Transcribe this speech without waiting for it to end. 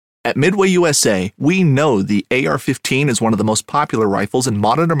At Midway USA, we know the AR-15 is one of the most popular rifles in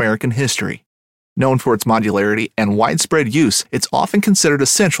modern American history. Known for its modularity and widespread use, it's often considered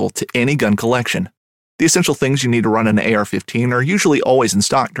essential to any gun collection. The essential things you need to run an AR-15 are usually always in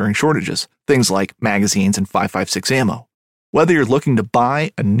stock during shortages, things like magazines and 5.56 ammo. Whether you're looking to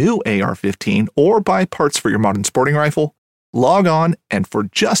buy a new AR-15 or buy parts for your modern sporting rifle, log on and for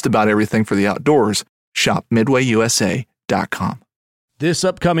just about everything for the outdoors, shop MidwayUSA.com. This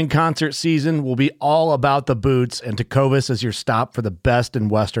upcoming concert season will be all about the boots, and Tecovas is your stop for the best in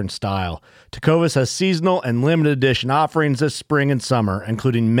Western style. Tecovas has seasonal and limited edition offerings this spring and summer,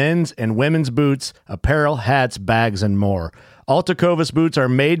 including men's and women's boots, apparel, hats, bags, and more. All Tecovas boots are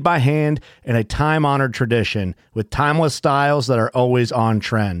made by hand in a time-honored tradition with timeless styles that are always on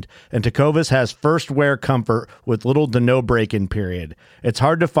trend. And Tecovas has first wear comfort with little to no break-in period. It's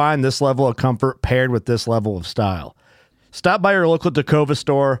hard to find this level of comfort paired with this level of style. Stop by your local Tecovas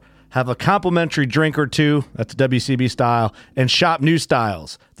store, have a complimentary drink or two, that's WCB style, and shop new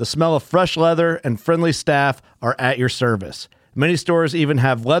styles. The smell of fresh leather and friendly staff are at your service. Many stores even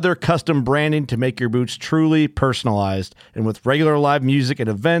have leather custom branding to make your boots truly personalized. And with regular live music and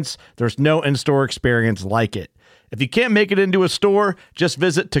events, there's no in-store experience like it. If you can't make it into a store, just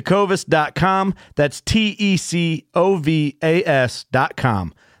visit Tecovas.com. That's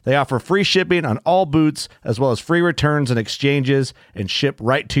TECOVAS.com. They offer free shipping on all boots, as well as free returns and exchanges, and ship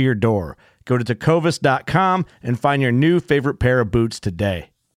right to your door. Go to Tecovas.com and find your new favorite pair of boots today.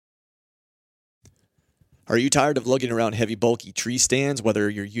 Are you tired of lugging around heavy, bulky tree stands,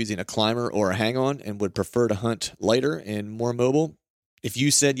 whether you're using a climber or a hang-on, and would prefer to hunt lighter and more mobile? If you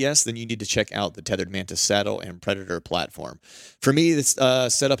said yes, then you need to check out the Tethered Mantis Saddle and Predator platform. For me, this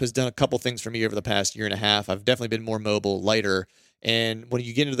setup has done a couple things for me over the past year and a half. I've definitely been more mobile, lighter. And when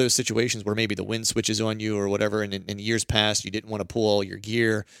you get into those situations where maybe the wind switches on you or whatever, and in years past you didn't want to pull all your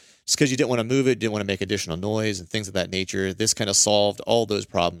gear just because you didn't want to move it, didn't want to make additional noise and things of that nature, this kind of solved all those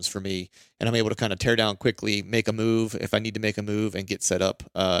problems for me. And I'm able to kind of tear down quickly, make a move if I need to make a move, and get set up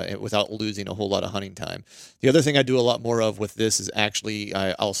without losing a whole lot of hunting time. The other thing I do a lot more of with this is actually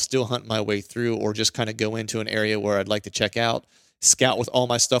I'll still hunt my way through, or just kind of go into an area where I'd like to check out, scout with all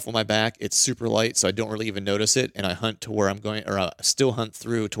my stuff on my back. It's super light, so I don't really even notice it, and I hunt to where I'm going, or I still hunt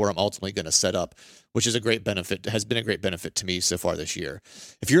through to where I'm ultimately going to set up, which is a great benefit, has been a great benefit to me so far this year.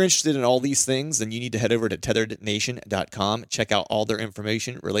 If you're interested in all these things, then you need to head over to tetherednation.com, check out all their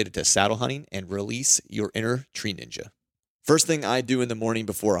information related to saddle hunting, and release your inner tree ninja. First thing I do in the morning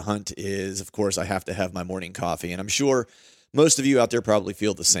before a hunt is, of course, I have to have my morning coffee, and I'm sure most of you out there probably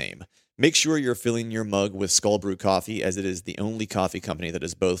feel the same. Make sure you're filling your mug with Skull Brew coffee, as it is the only coffee company that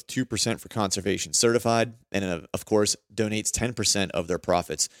is both 2% for conservation certified and, of course, donates 10% of their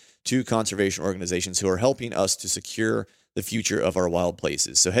profits to conservation organizations who are helping us to secure the future of our wild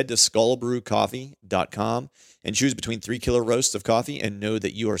places. So head to skullbrewcoffee.com and choose between 3 killer roasts of coffee, and know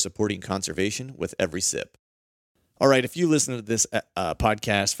that you are supporting conservation with every sip. All right, if you listen to this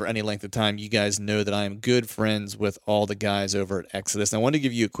podcast for any length of time, you guys know that I am good friends with all the guys over at Exodus. And I want to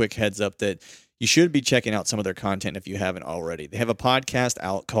give you a quick heads up that you should be checking out some of their content if you haven't already. They have a podcast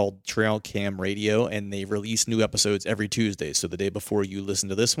out called Trail Cam Radio, and they release new episodes every Tuesday. So the day before you listen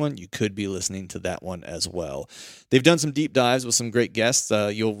to this one, you could be listening to that one as well. They've done some deep dives with some great guests.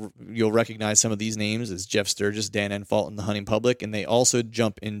 You'll recognize some of these names as Jeff Sturgis, Dan Enfalt, and the Hunting Public. And they also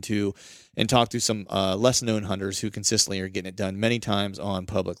jump into and talk to some less-known hunters who consistently are getting it done many times on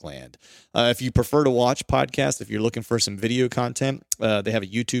public land. If you prefer to watch podcasts, if you're looking for some video content, they have a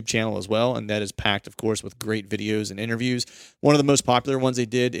YouTube channel as well, and that is packed, of course, with great videos and interviews. One of the most popular ones they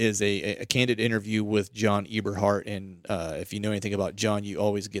did is a candid interview with John Eberhart, and if you know anything about John, you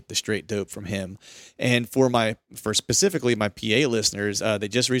always get the straight dope from him. And for specifically my PA listeners, they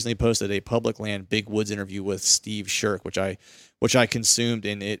just recently posted a public land big woods interview with Steve Shirk, which I consumed,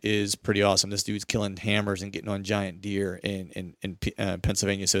 and it is pretty awesome. This dude's killing hammers and getting on giant deer in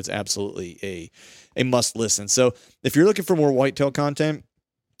Pennsylvania, so it's absolutely a must listen. So if you're looking for more whitetail content,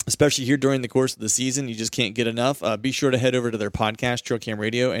 especially here during the course of the season, you just can't get enough, be sure to head over to their podcast, Trail Cam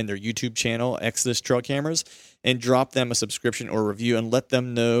Radio, and their YouTube channel, Exodus Trail Cameras, and drop them a subscription or review and let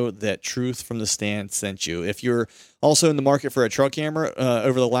them know that Truth from the Stand sent you. If you're also in the market for a trail camera,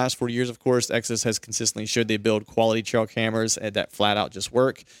 over the last 4 years, of course, Exodus has consistently showed they build quality trail cameras that flat out just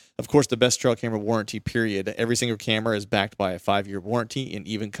work. Of course, the best trail camera warranty, period. Every single camera is backed by a 5-year warranty and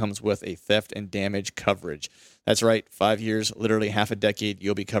even comes with a theft and damage coverage. That's right, 5 years, literally half a decade,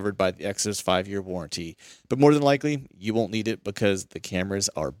 you'll be covered by the Exodus 5-year warranty. But more than likely, you won't need it because the cameras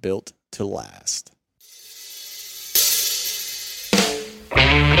are built to last.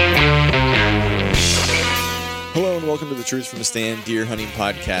 Hello and welcome to the Truth from a Stand Deer Hunting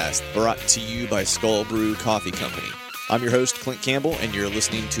Podcast, brought to you by Skull Brew Coffee Company. I'm your host, Clint Campbell, and you're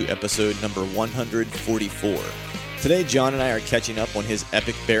listening to episode number 144. Today, John and I are catching up on his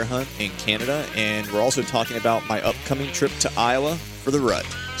epic bear hunt in Canada, and we're also talking about my upcoming trip to Iowa for the rut,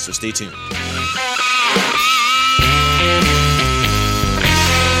 so stay tuned.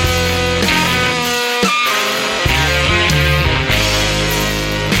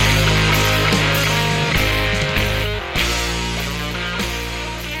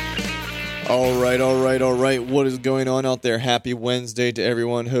 All right. What is going on out there? Happy Wednesday to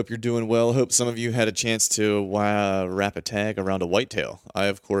everyone. Hope you're doing well. Hope some of you had a chance to wrap a tag around a whitetail. I,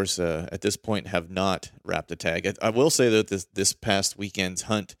 of course, at this point have not wrapped a tag. I will say that this past weekend's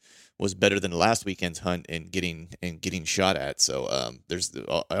hunt was better than last weekend's hunt in getting shot at. So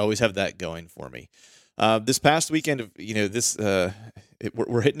I always have that going for me. This past weekend,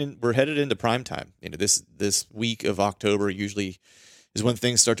 we're headed into prime time. This week of October usually is when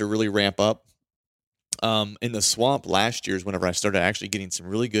things start to really ramp up. In the swamp last year is whenever I started actually getting some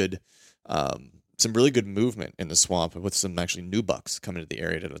really good movement in the swamp with some actually new bucks coming to the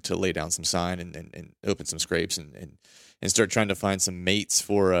area to lay down some sign and open some scrapes and start trying to find some mates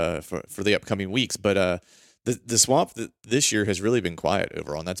for the upcoming weeks. But the swamp this year has really been quiet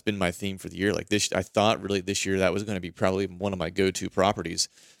overall, and that's been my theme for the year. Like this, I thought really this year that was going to be probably one of my go-to properties.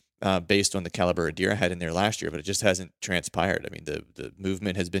 Based on the caliber of deer I had in there last year, but it just hasn't transpired. I mean, the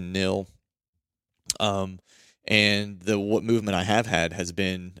movement has been nil, and what movement I have had has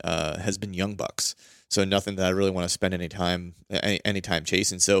been young bucks. So nothing that I really want to spend any time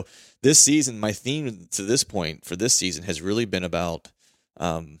chasing. So this season, my theme to this point for this season has really been about,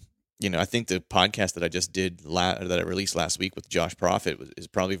 I think the podcast that I just did that I released last week with Josh Profit is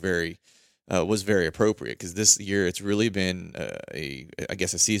probably was very appropriate because this year it's really been a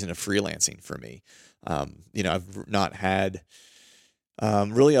season of freelancing for me. I've not had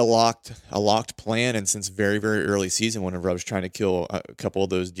really a locked plan, and since very, very early season, whenever I was trying to kill a couple of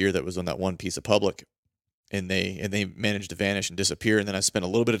those deer that was on that one piece of public, and they managed to vanish and disappear, and then I spent a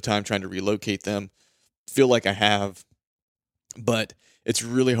little bit of time trying to relocate them. Feel like I have, but it's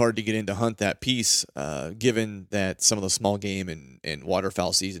really hard to get in to hunt that piece, given that some of the small game and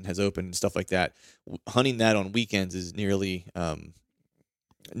waterfowl season has opened and stuff like that. Hunting that on weekends is nearly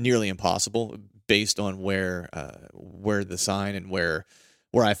impossible based on where the sign and where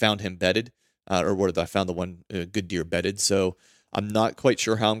I found him bedded, or where I found the one good deer bedded. So I'm not quite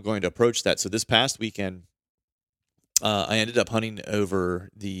sure how I'm going to approach that. So this past weekend, I ended up hunting over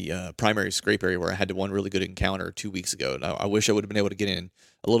the primary scrape area where I had one really good encounter 2 weeks ago. And I wish I would have been able to get in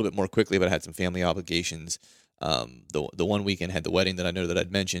a little bit more quickly, but I had some family obligations. The one weekend had the wedding that I know that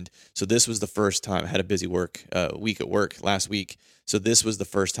I'd mentioned. So this was the first time I had a busy week at work last week. So this was the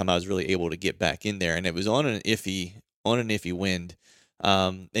first time I was really able to get back in there, and it was on an iffy wind,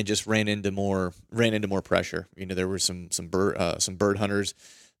 and just ran into more pressure. There were some bird hunters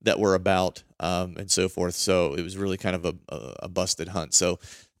that were about, and so forth. So it was really kind of a busted hunt. So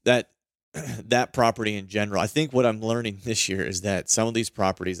that property in general, I think what I'm learning this year is that some of these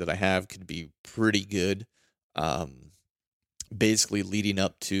properties that I have could be pretty good, basically leading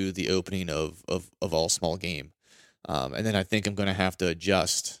up to the opening of all small game. And then I think I'm going to have to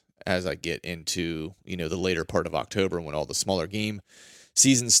adjust as I get into, the later part of October when all the smaller game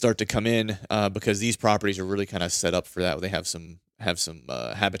seasons start to come in, because these properties are really kind of set up for that. They have some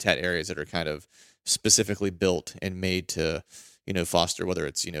habitat areas that are kind of specifically built and made to, foster, whether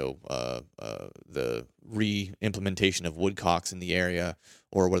it's, the re-implementation of woodcocks in the area,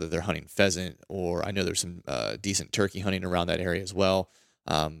 or whether they're hunting pheasant, or I know there's some decent turkey hunting around that area as well.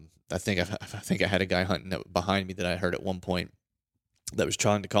 I think I had a guy hunting behind me that I heard at one point that was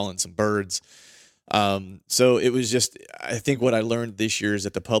trying to call in some birds. So it was just, I think what I learned this year is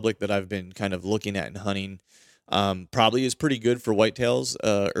that the public that I've been kind of looking at and hunting probably is pretty good for whitetails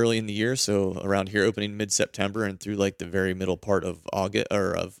early in the year. So around here, opening mid-September and through like the very middle part of August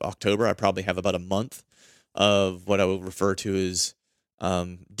or of October, I probably have about a month of what I would refer to as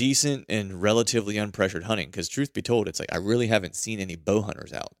decent and relatively unpressured hunting. Because truth be told, it's like I really haven't seen any bow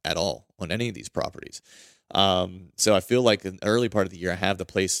hunters out at all on any of these properties. So I feel like in the early part of the year, I have the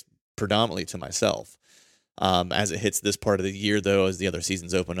place predominantly to myself. As it hits this part of the year, though, as the other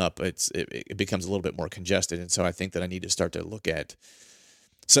seasons open up, it becomes a little bit more congested. And so I think that I need to start to look at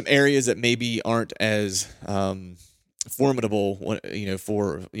some areas that maybe aren't as formidable,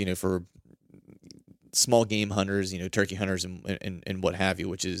 for small game hunters, turkey hunters and what have you,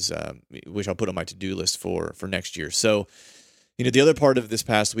 which I'll put on my to-do list for next year. So, the other part of this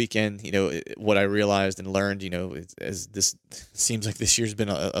past weekend, what I realized and learned, as this seems like this year's been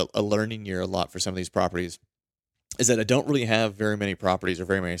a learning year a lot for some of these properties, is that I don't really have very many properties or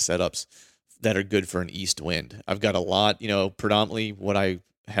very many setups that are good for an east wind. I've got a lot, predominantly what I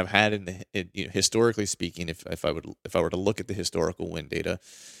have had historically speaking, if I were to look at the historical wind data,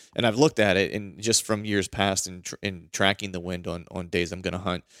 and I've looked at it, and just from years past in tracking the wind on days I'm going to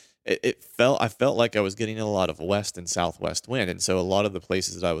hunt, I felt like I was getting a lot of west and southwest wind, and so a lot of the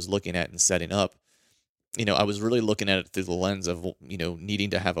places that I was looking at and setting up, I was really looking at it through the lens of needing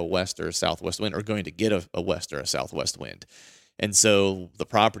to have a west or a southwest wind, or going to get a west or a southwest wind. And so the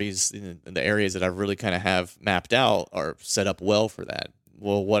properties in the areas that I really kind of have mapped out are set up well for that.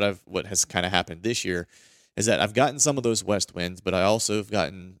 Well, what has kind of happened this year is that I've gotten some of those west winds, but I also have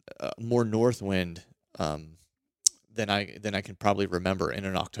gotten more north wind than I can probably remember in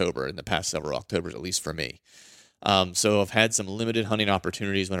the past several Octobers, at least for me. So I've had some limited hunting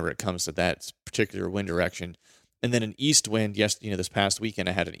opportunities whenever it comes to that particular wind direction. And then an east wind, this past weekend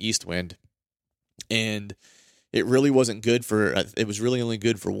I had an east wind, and it really wasn't good it was really only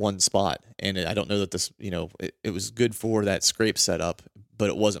good for one spot. And I don't know that this, it was good for that scrape setup, but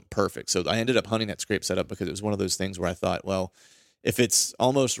it wasn't perfect. So I ended up hunting that scrape setup because it was one of those things where I thought, well, if it's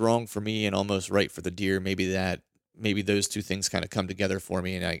almost wrong for me and almost right for the deer, maybe those two things kind of come together for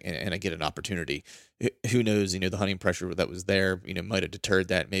me, and I get an opportunity. Who knows? The hunting pressure that was there, might have deterred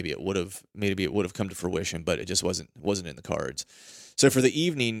that. Maybe it would have come to fruition, but it just wasn't in the cards. So for the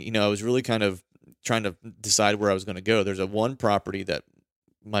evening, I was really kind of trying to decide where I was going to go. There's one property that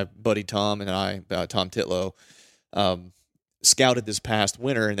my buddy Tom and I, Tom Titlow, scouted this past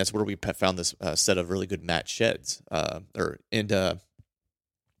winter, and that's where we found this set of really good match sheds.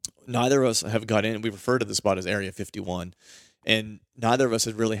 Neither of us have got in. We refer to the spot as Area 51, and neither of us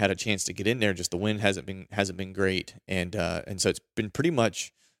had really had a chance to get in there. Just the wind hasn't been great, and so it's been pretty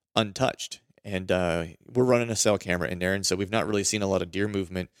much untouched. And we're running a cell camera in there, and so we've not really seen a lot of deer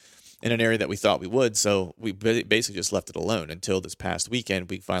movement in an area that we thought we would. So we basically just left it alone until this past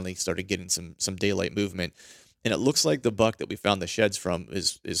weekend. We finally started getting some daylight movement, and it looks like the buck that we found the sheds from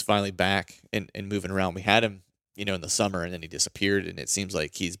is finally back and moving around. We had him, in the summer, and then he disappeared, and it seems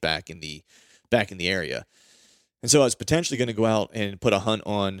like he's back in the area. And so I was potentially going to go out and put a hunt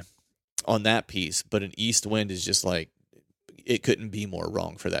on that piece, but an east wind is just like, it couldn't be more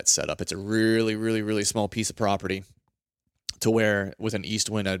wrong for that setup. It's a really, really, really small piece of property, to where with an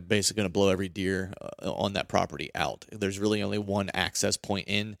east wind, I'm basically going to blow every deer on that property out. There's really only one access point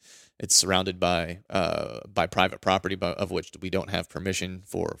in. It's surrounded by private property, of which we don't have permission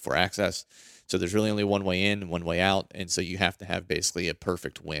for access. So there's really only one way in and one way out, and so you have to have basically a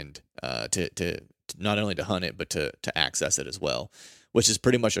perfect wind to not only to hunt it, but to access it as well, which is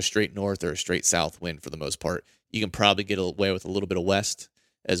pretty much a straight north or a straight south wind for the most part. You can probably get away with a little bit of west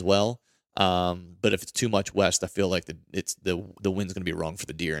as well. But if it's too much west, I feel like the wind's going to be wrong for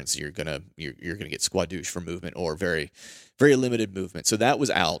the deer, and so you're gonna get squadouche for movement, or very, very limited movement. So that was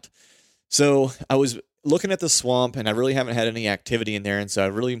out. So I was looking at the swamp, and I really haven't had any activity in there, and so I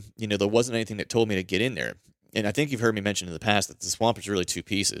really, there wasn't anything that told me to get in there. And I think you've heard me mention in the past that the swamp is really two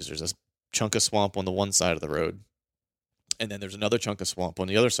pieces. There's a chunk of swamp on the one side of the road, and then there's another chunk of swamp on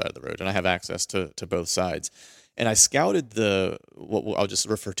the other side of the road, and I have access to both sides. And I scouted what I'll just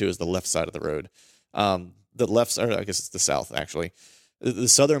refer to as the left side of the road. The left side, I guess it's the south, actually. The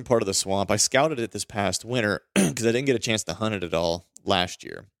southern part of the swamp, I scouted it this past winter because I didn't get a chance to hunt it at all last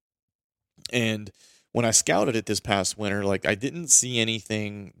year. And when I scouted it this past winter, I didn't see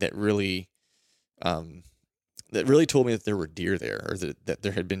anything that really told me that there were deer there, or that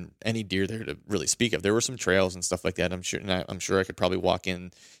there had been any deer there to really speak of. There were some trails and stuff like that. I'm sure I could probably walk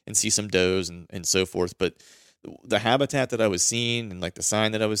in and see some does and so forth, but the habitat that I was seeing and the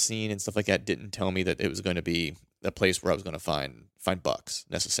sign that I was seeing and stuff like that didn't tell me that it was going to be a place where I was going to find bucks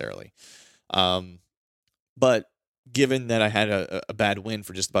necessarily. But given that I had a bad wind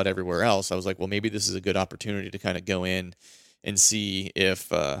for just about everywhere else, I was like, well, maybe this is a good opportunity to kind of go in and see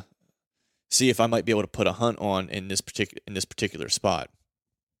if I might be able to put a hunt on in this particular spot.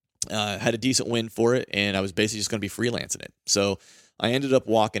 Had a decent wind for it, and I was basically just going to be freelancing it. So I ended up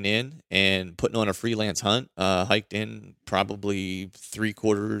walking in and putting on a freelance hunt, hiked in probably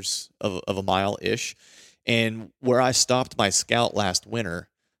 3/4 of a mile-ish. And where I stopped my scout last winter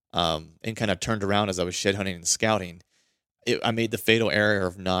and kind of turned around as I was shed hunting and scouting, I made the fatal error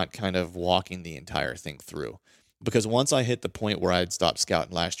of not kind of walking the entire thing through. Because once I hit the point where I had stopped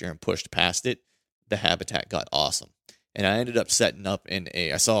scouting last year and pushed past it, the habitat got awesome. And I ended up setting up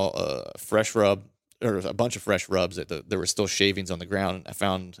I saw a fresh rub, or a bunch of fresh rubs there were still shavings on the ground. I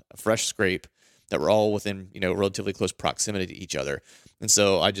found a fresh scrape that were all within, relatively close proximity to each other. And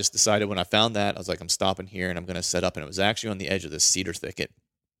so I just decided when I found that, I was like, I'm stopping here and I'm going to set up. And it was actually on the edge of this cedar thicket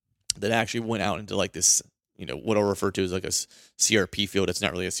that actually went out into this, what I'll refer to as like a CRP field. It's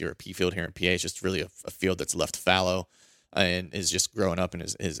not really a CRP field here in PA. It's just really a field that's left fallow and is just growing up and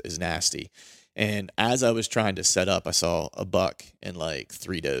is nasty. And as I was trying to set up, I saw a buck and like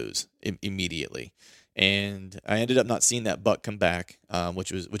 3 does immediately. And I ended up not seeing that buck come back,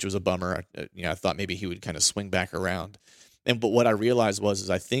 which was a bummer. I thought maybe he would kind of swing back around. But what I realized is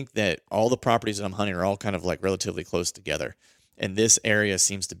I think that all the properties that I'm hunting are all kind of like relatively close together. And this area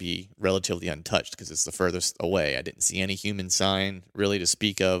seems to be relatively untouched because it's the furthest away. I didn't see any human sign really to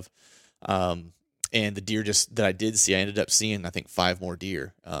speak of. And the deer that I did see, I ended up seeing, I think, 5 more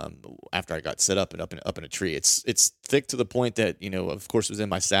deer after I got set up and up in a tree. It's thick to the point that, of course, it was in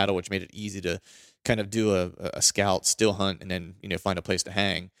my saddle, which made it easy to kind of do a scout, still hunt, and then, find a place to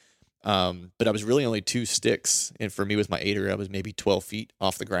hang. But I was really only 2 sticks. And for me, with my 8er, I was maybe 12 feet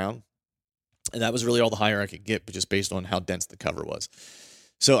off the ground. And that was really all the higher I could get, but just based on how dense the cover was.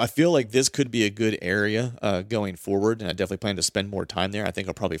 So I feel like this could be a good area going forward, and I definitely plan to spend more time there. I think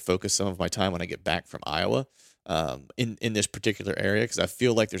I'll probably focus some of my time when I get back from Iowa in this particular area, because I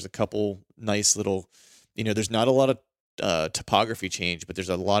feel like there's a couple nice little, there's not a lot of topography change, but there's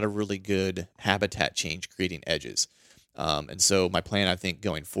a lot of really good habitat change creating edges. And so my plan, I think,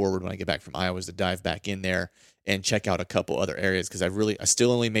 going forward when I get back from Iowa is to dive back in there and check out a couple other areas, because I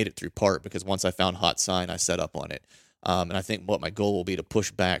still only made it through part because once I found hot sign, I set up on it. And I think what my goal will be to push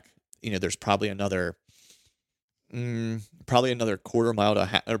back, there's probably another quarter mile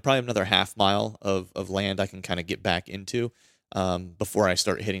or probably another half mile of land I can kind of get back into before I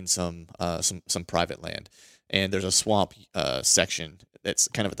start hitting some private land. And there's a swamp section that's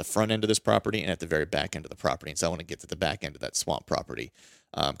kind of at the front end of this property and at the very back end of the property. And so I want to get to the back end of that swamp property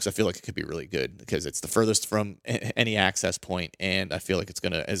because I feel like it could be really good because it's the furthest from any access point. And I feel like it's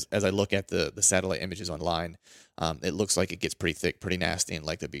going to, as I look at the satellite images online, it looks like it gets pretty thick, pretty nasty, and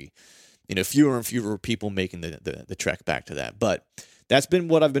like there'd be, fewer and fewer people making the trek back to that. But that's been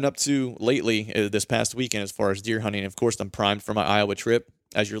what I've been up to lately this past weekend as far as deer hunting. Of course, I'm primed for my Iowa trip.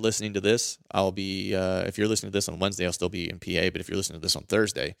 As you're listening to this, I'll be, if you're listening to this on Wednesday, I'll still be in PA. But if you're listening to this on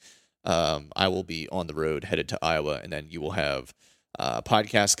Thursday, I will be on the road headed to Iowa. And then you will have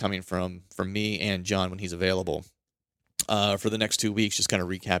podcasts coming from me and John when he's available for the next 2 weeks, just kind of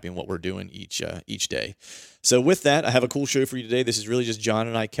recapping what we're doing each day. So with that, I have a cool show for you today. This is really just John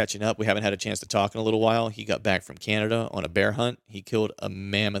and I catching up. We haven't had a chance to talk in a little while. He got back from Canada on a bear hunt. He killed a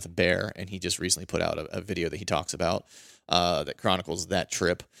mammoth bear, and he just recently put out a video that he talks about that chronicles that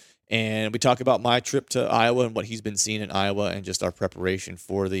trip. And we talk about my trip to Iowa and what he's been seeing in Iowa and just our preparation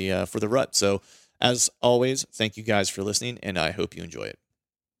for the rut. So as always, thank you guys for listening, and I hope you enjoy it.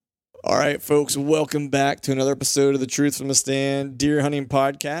 All right, folks, welcome back to another episode of the Truth from the Stand Deer Hunting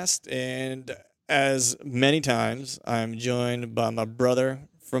Podcast. And as many times, I'm joined by my brother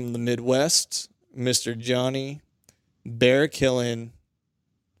from the Midwest, Mr. Johnny, bear killing,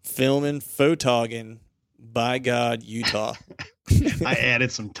 filming, photogging, by God, Utah. I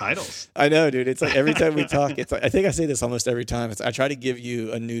added some titles. I know, dude. It's like every time we talk, it's like, I think I say this almost every time. I try to give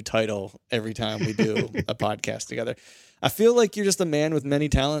you a new title every time we do a podcast together. I feel like you're just a man with many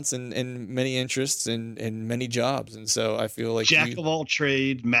talents and many interests and many jobs. And so I feel like Jack of all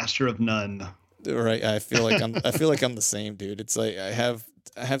trade, master of none. Right. I feel like I'm the same, dude. It's like I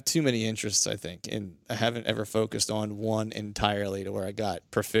have too many interests, I think, and I haven't ever focused on one entirely to where I got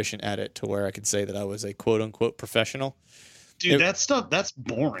proficient at it to where I could say that I was a quote unquote professional. Dude, that stuff, that's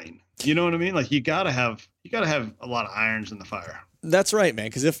boring. You know what I mean? Like you gotta have a lot of irons in the fire. That's right, man.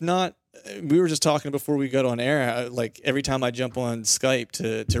 Because if not, we were just talking before we got on air. Like every time I jump on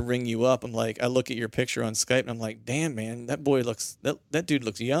Skype to ring you up, I'm like, I look at your picture on Skype and I'm like, damn, man, that dude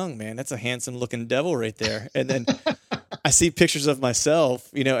looks young, man. That's a handsome looking devil right there. And then I see pictures of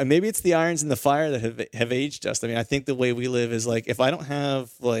myself, and maybe it's the irons in the fire that have aged us. I mean, I think the way we live is like, if I don't have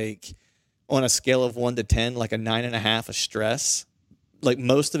like on a scale of 1 to 10, like a 9.5 of stress, like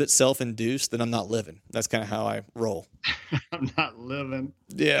most of it self-induced, then I'm not living. That's kind of how I roll. I'm not living.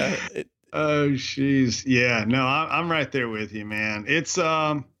 Yeah. Oh, jeez. Yeah, no, I'm right there with you, man. It's,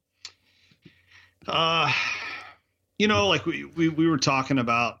 like we were talking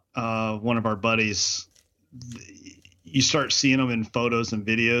about, one of our buddies, you start seeing them in photos and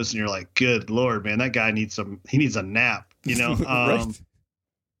videos and you're like, good Lord, man, that guy needs a nap, Right.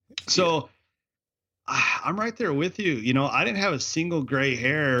 So I'm right there with you. I didn't have a single gray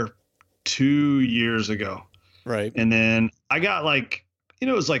hair 2 years ago. Right. And then I got like, it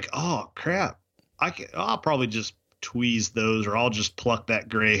was like, oh crap, I'll probably just tweeze those, or I'll just pluck that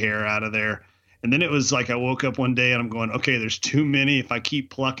gray hair out of there. And then it was like, I woke up one day and I'm going, okay, there's too many. If I keep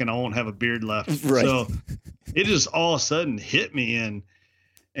plucking, I won't have a beard left. Right. So it just all of a sudden hit me. And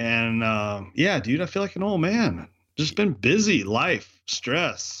And yeah, dude, I feel like an old man. Just been busy, life,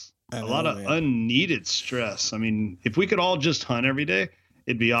 stress, a lot of unneeded stress. I mean, if we could all just hunt every day,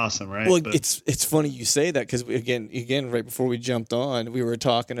 it'd be awesome, right? Well, but it's funny you say that, because again, right before we jumped on, we were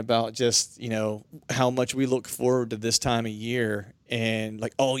talking about just, how much we look forward to this time of year, and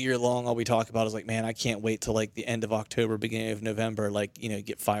like all year long, all we talk about is like, man, I can't wait till like the end of October, beginning of November, like,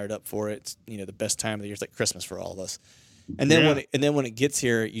 get fired up for it. It's, the best time of the year. It's like Christmas for all of us. And then when it gets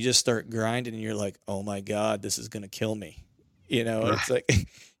here, you just start grinding, and you're like, oh my God, this is gonna kill me. It's like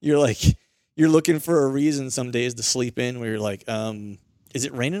you're looking for a reason some days to sleep in, where you're like, is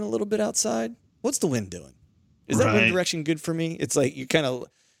it raining a little bit outside? What's the wind doing? Is that wind direction good for me? It's like you kind of,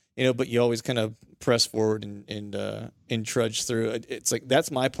 but you always kind of press forward and trudge through. It's like that's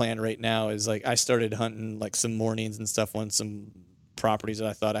my plan right now. Is like I started hunting like some mornings and stuff on some properties that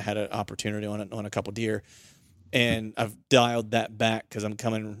I thought I had an opportunity on a couple deer, and I've dialed that back because I'm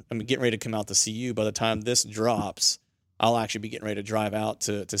getting ready to come out to see you. By the time this drops, I'll actually be getting ready to drive out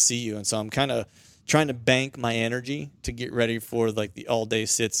to see you, and so I'm kind of trying to bank my energy to get ready for like the all day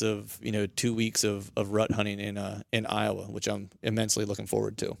sits of 2 weeks of rut hunting in Iowa, which I'm immensely looking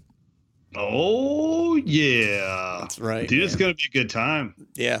forward to. Oh yeah, that's right, dude. Man. It's gonna be a good time.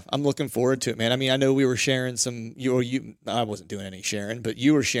 Yeah, I'm looking forward to it, man. I mean, I know we were sharing some. I wasn't doing any sharing, but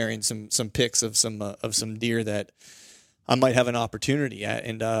you were sharing some pics of some deer that I might have an opportunity at,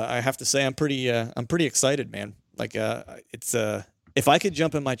 and I have to say I'm pretty excited, man. Like it's if I could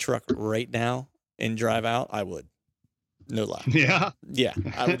jump in my truck right now and drive out, I would. No lie. Yeah. Yeah.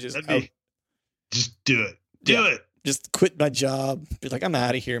 I would just just do it. Do it. Just quit my job. Be like, I'm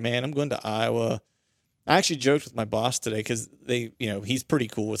out of here, man. I'm going to Iowa. I actually joked with my boss today because he's pretty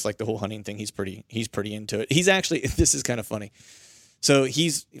cool with like the whole hunting thing. He's pretty into it. He's actually, this is kind of funny. So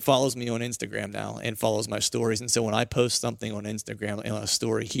he follows me on Instagram now and follows my stories. And so when I post something on Instagram in a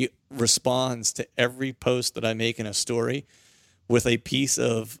story, he responds to every post that I make in a story with a piece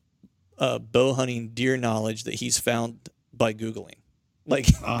of bow hunting deer knowledge that he's found by Googling. Like,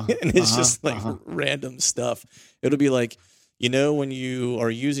 and it's just like random stuff. It'll be like, when you are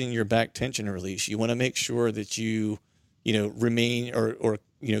using your back tension release, you want to make sure that you remain or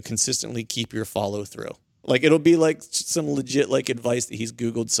consistently keep your follow through. Like, it'll be like some legit like advice that he's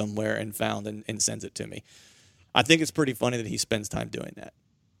Googled somewhere and found and sends it to me. I think it's pretty funny that he spends time doing that,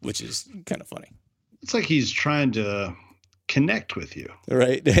 which is kind of funny. It's like he's trying to connect with you,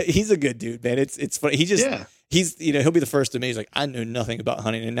 right? He's a good dude, man. It's funny. He just he's he'll be the first to me. He's like, I know nothing about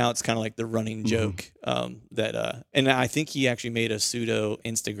hunting, and now it's kind of like the running joke that and I think he actually made a pseudo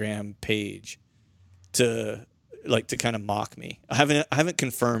Instagram page to kind of mock me. I haven't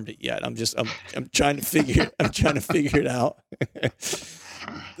confirmed it yet. I'm trying to figure it out.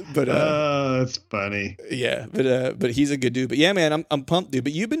 But that's funny. Yeah, but he's a good dude. But yeah, man, I'm pumped, dude.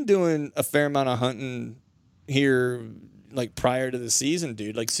 But you've been doing a fair amount of hunting here, like prior to the season,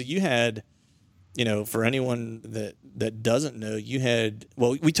 dude. Like, so you had, for anyone that doesn't know,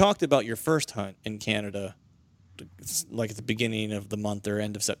 we talked about your first hunt in Canada, like at the beginning of the month or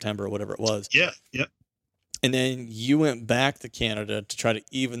end of September or whatever it was. Yeah. And then you went back to Canada to try to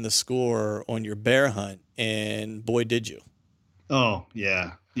even the score on your bear hunt, and boy, did you. Oh,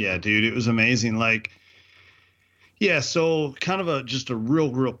 yeah. Yeah, dude, it was amazing. Like, yeah, so kind of just a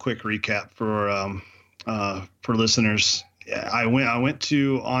real quick recap for listeners. Yeah, I went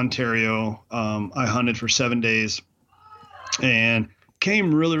to Ontario. I hunted for 7 days and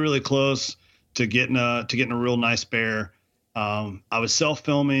came really close to getting a real nice bear. I was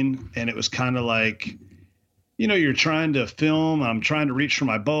self-filming, and it was kind of like, you're trying to film, I'm trying to reach for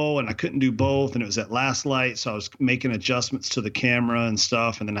my bow, and I couldn't do both. And it was at last light. So I was making adjustments to the camera and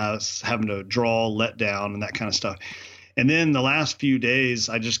stuff. And then I was having to draw, let down, and that kind of stuff. And then the last few days,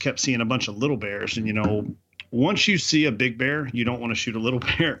 I just kept seeing a bunch of little bears. And, once you see a big bear, you don't want to shoot a little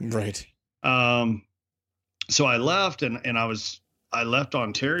bear. Right. So I left and I left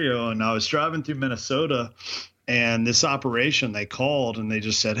Ontario, and I was driving through Minnesota, and this operation, they called and they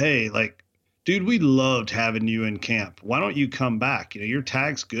just said, hey, like, dude, we loved having you in camp. Why don't you come back? Your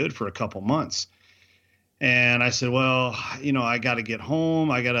tag's good for a couple months. And I said, well, I got to get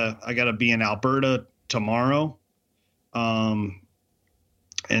home. I gotta be in Alberta tomorrow.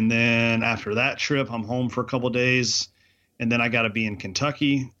 And then after that trip, I'm home for a couple days, and then I got to be in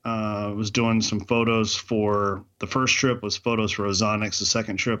Kentucky. Was doing some photos for the first trip was photos for Ozonics. The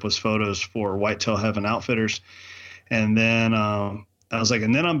second trip was photos for Whitetail Heaven Outfitters. And then I was like,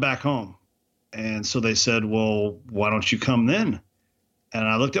 and then I'm back home. And so they said, well, why don't you come then? And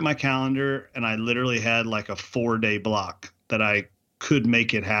I looked at my calendar, and I literally had like a 4-day block that I could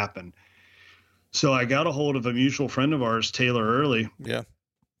make it happen. So I got a hold of a mutual friend of ours, Taylor Early. Yeah.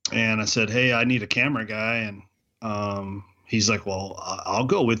 And I said, hey, I need a camera guy. And he's like, well, I'll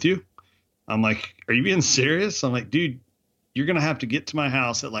go with you. I'm like, are you being serious? I'm like, dude, you're going to have to get to my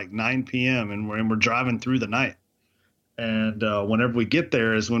house at like 9 p.m. and we're driving through the night. And whenever we get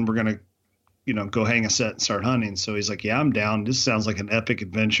there is when we're going to, go hang a set and start hunting. So he's like, yeah, I'm down. This sounds like an epic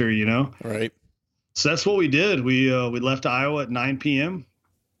adventure, Right. So that's what we did. We left Iowa at 9 p.m.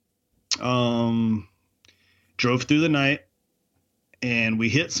 Drove through the night, and we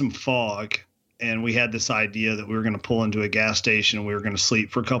hit some fog, and we had this idea that we were going to pull into a gas station and we were going to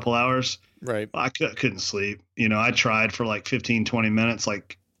sleep for a couple hours. Right. I couldn't sleep. I tried for like 15, 20 minutes, and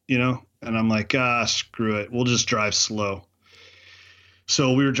I'm like, screw it. We'll just drive slow.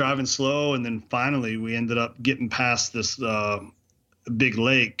 So we were driving slow, and then finally we ended up getting past this big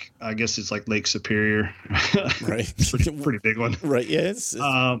lake. I guess it's like Lake Superior. Right. pretty big one. Right. Yeah. It's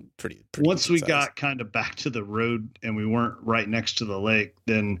pretty once we size. got kind of back to the road and we weren't right next to the lake,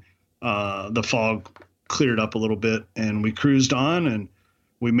 then the fog cleared up a little bit and we cruised on and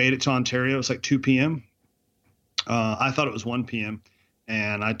we made it to Ontario. It was like 2 p.m. I thought it was 1 p.m.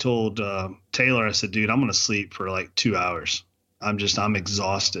 And I told Taylor, I said, dude, I'm going to sleep for like 2 hours. I'm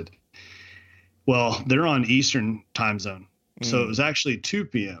exhausted. Well, they're on Eastern time zone. So it was actually 2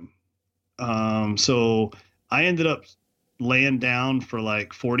 p.m. So I ended up laying down for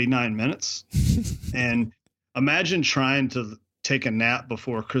like 49 minutes. And imagine trying to take a nap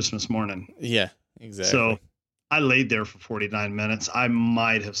before Christmas morning. Yeah, exactly. So I laid there for 49 minutes. I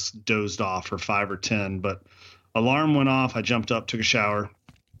might have dozed off for 5 or 10, but alarm went off. I jumped up, took a shower,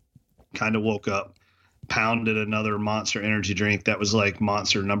 kind of woke up, pounded another Monster energy drink. That was like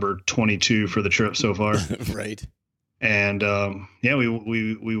Monster number 22 for the trip so far. Right. And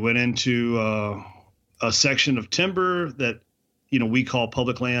we went into a section of timber that we call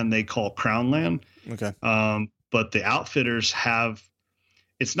public land, they call crown land. Okay. But the outfitters have.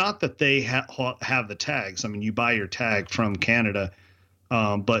 It's not that they have the tags. I mean, you buy your tag from Canada,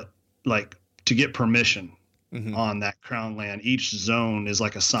 but like to get permission on that crown land, each zone is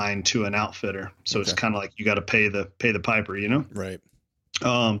like assigned to an outfitter. So it's kind of like you got to pay the piper, Right.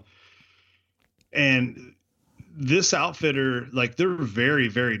 And this outfitter, like they're very,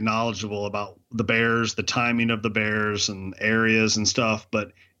 very knowledgeable about the bears, the timing of the bears and areas and stuff.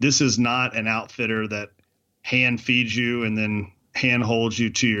 But this is not an outfitter that hand feeds you and then hand holds you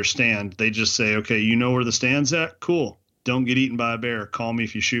to your stand. They just say, okay, you know where the stand's at? Cool. Don't get eaten by a bear. Call me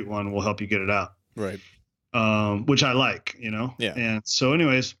if you shoot one. We'll help you get it out. Right. Which I like, Yeah. And so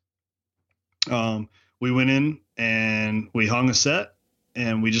anyways, we went in and we hung a set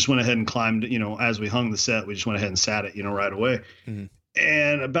and we just went ahead and climbed, as we hung the set, we just went ahead and sat it, right away. Mm-hmm.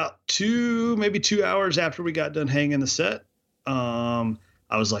 And about maybe 2 hours after we got done hanging the set, I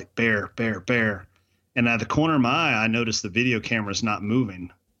was like, bear, bear, bear. And at the corner of my eye, I noticed the video camera's not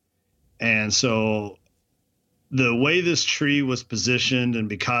moving. And so the way this tree was positioned and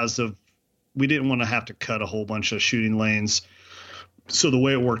because of, we didn't want to have to cut a whole bunch of shooting lanes. So the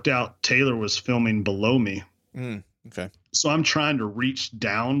way it worked out, Taylor was filming below me. Okay. So I'm trying to reach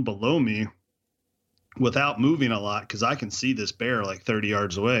down below me without moving a lot because I can see this bear like 30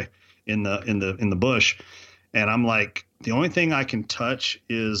 yards away in the bush. And I'm like, the only thing I can touch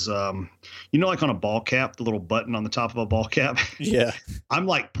is, like on a ball cap, the little button on the top of a ball cap. Yeah. I'm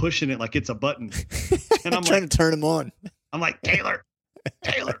like pushing it like it's a button. And I'm trying like, to turn him on. I'm like, Taylor.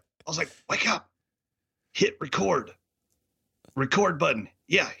 I was like, wake up, hit record button.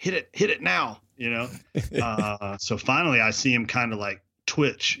 Yeah. Hit it now, So finally I see him kind of like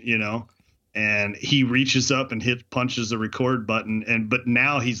twitch, and he reaches up and punches the record button. But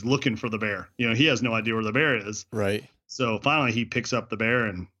now he's looking for the bear. He has no idea where the bear is. Right. So finally he picks up the bear,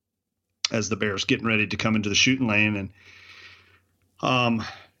 and as the bear's getting ready to come into the shooting lane, and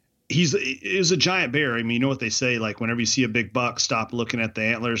is a giant bear. I mean, you know what they say, like whenever you see a big buck, stop looking at the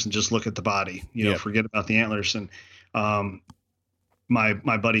antlers and just look at the body, forget about the antlers. And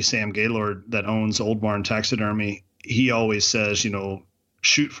my buddy Sam Gaylord that owns Old Barn Taxidermy, he always says,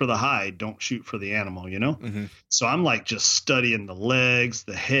 shoot for the hide, don't shoot for the animal, So I'm like just studying the legs,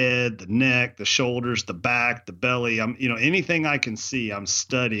 the head, the neck, the shoulders, the back, the belly. I'm, anything I can see, I'm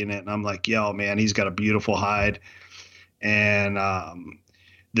studying it. And I'm like, yo, man, he's got a beautiful hide. And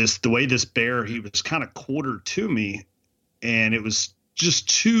the way this bear, he was kind of quartered to me, and it was just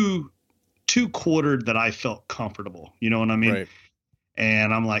too quartered that I felt comfortable. You know what I mean? Right.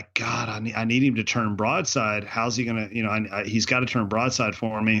 And I'm like, God, I need him to turn broadside. How's he going to, he's got to turn broadside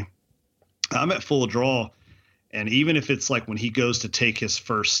for me. I'm at full draw. And even if it's like when he goes to take his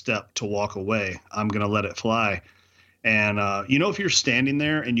first step to walk away, I'm going to let it fly. And if you're standing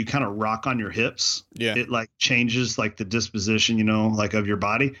there and you kind of rock on your hips, Yeah. it like changes like the disposition, like of your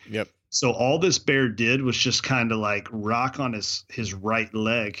body. Yep. So all this bear did was just kind of like rock on his right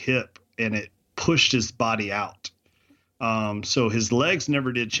leg hip, and it pushed his body out. So his legs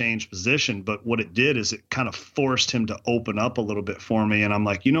never did change position, but what it did is it kind of forced him to open up a little bit for me. And I'm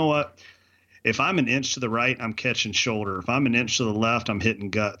like, you know what? If I'm an inch to the right, I'm catching shoulder. If I'm an inch to the left, I'm hitting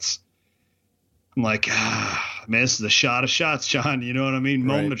guts. I'm like, man, this is a shot of shots, John. You know what I mean?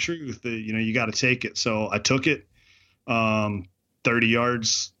 Moment of truth. You got to take it. So I took it. 30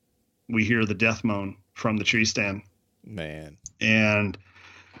 yards, we hear the death moan from the tree stand. Man. And,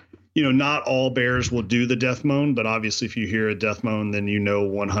 not all bears will do the death moan, but obviously if you hear a death moan, then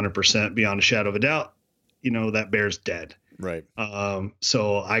 100% beyond a shadow of a doubt, that bear's dead. Right.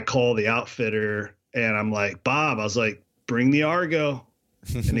 So I call the outfitter and I'm like, Bob, I was like, bring the Argo.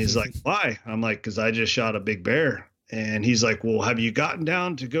 And he's like, why? I'm like, because I just shot a big bear. And he's like, well, have you gotten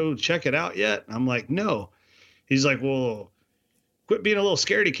down to go check it out yet? I'm like, no. He's like, well, quit being a little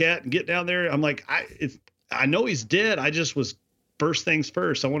scaredy cat and get down there. I'm like, I know he's dead. I just was first things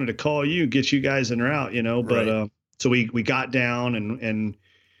first. I wanted to call you, get you guys en route, but, Right. So we got down and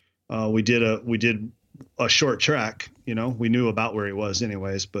we did a short track, we knew about where he was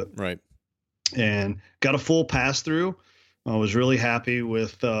anyways, but, Right. and got a full pass through. I was really happy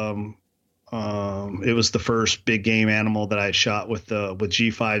with, it was the first big game animal that I had shot with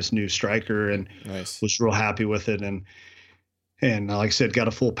G5's new striker, and Nice. was real happy with it. And like I said, got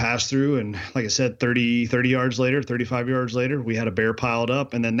a full pass through. And like I said, 30 yards later, 35 yards later, we had a bear piled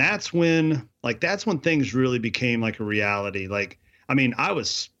up. And then that's when things really became like a reality. Like, I mean, I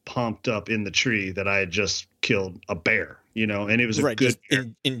was pumped up in the tree that I had just killed a bear, and it was a good bear.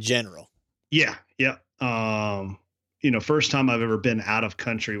 In general. Yeah. Yeah. First time I've ever been out of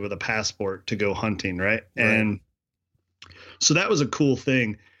country with a passport to go hunting. Right. And so that was a cool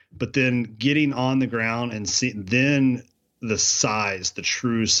thing, but then getting on the ground and seeing then the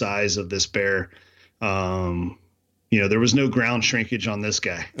true size of this bear. There was no ground shrinkage on this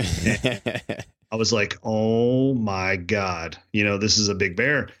guy. I was like, oh my God, this is a big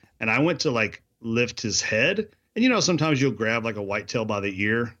bear. And I went to like lift his head, and sometimes you'll grab like a whitetail by the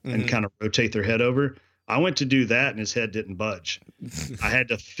ear and kind of rotate their head over. I went to do that and his head didn't budge. I had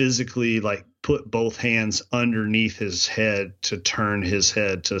to physically like put both hands underneath his head to turn his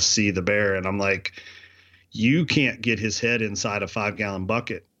head to see the bear. And I'm like, you can't get his head inside a 5-gallon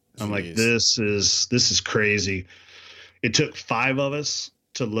bucket. I'm Jeez. like, this is crazy. It took 5 of us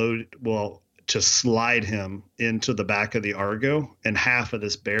to slide him into the back of the Argo, and half of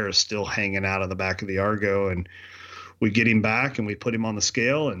this bear is still hanging out of the back of the Argo. And we get him back and we put him on the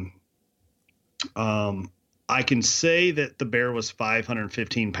scale, and I can say that the bear was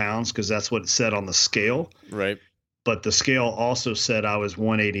 515 pounds because that's what it said on the scale. Right. But the scale also said I was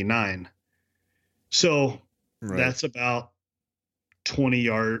 189. So that's about 20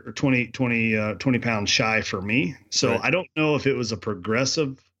 pounds shy for me. So I don't know if it was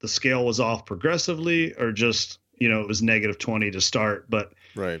the scale was off progressively, or just, it was -20 to start. But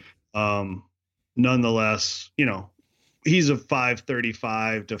nonetheless, he's a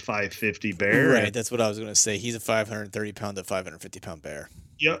 535 to 550 bear. Right. That's what I was going to say. He's a 530 pound to 550 pound bear.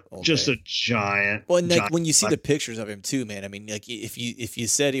 Yep. Just a giant. Well, and like when you see the pictures of him too, man, I mean, like if you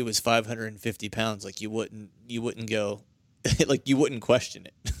said he was 550 pounds, like you wouldn't go, like you wouldn't question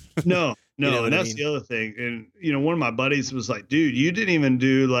it. No. And that's the other thing. And, one of my buddies was like, dude, you didn't even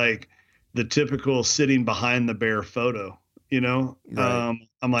do like the typical sitting behind the bear photo, Right.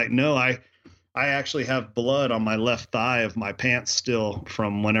 I'm like, no, I actually have blood on my left thigh of my pants still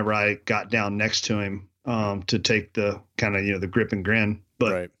from whenever I got down next to him, to take the kind of, the grip and grin.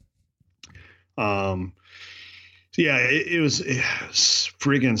 But, yeah, it was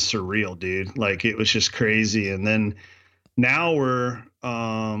friggin' surreal, dude. Like it was just crazy. And then now we're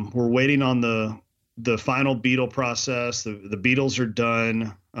waiting on the final beetle process. The beetles are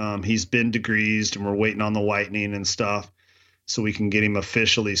done. He's been degreased, and we're waiting on the whitening and stuff so we can get him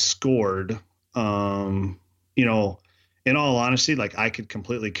officially scored. In all honesty, like I could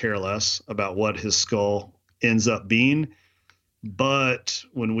completely care less about what his skull ends up being. But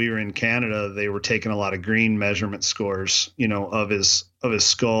when we were in Canada, they were taking a lot of green measurement scores, of his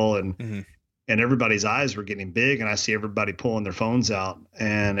skull, and everybody's eyes were getting big. And I see everybody pulling their phones out,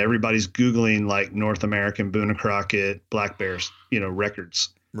 and everybody's Googling like North American Boone and Crockett black bears, records.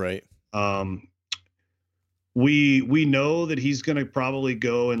 Right. We know that he's going to probably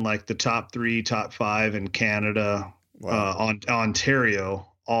go in like the top 3, top 5 in Canada, on Ontario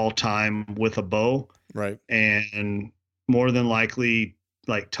all time with a bow. Right. And more than likely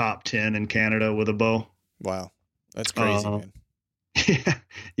like top 10 in Canada with a bow. Wow. That's crazy, man.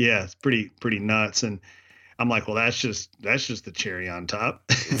 Yeah, it's pretty nuts. And I'm like, well, that's just the cherry on top,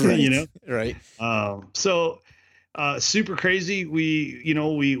 Right. you know? Right. So super crazy.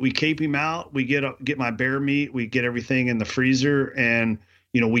 We cape him out. We get my bear meat. We get everything in the freezer, and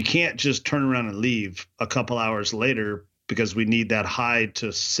we can't just turn around and leave a couple hours later because we need that hide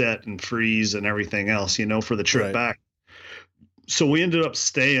to set and freeze and everything else, for the trip back. So we ended up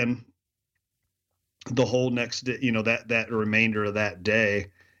staying the whole next day, that remainder of that day,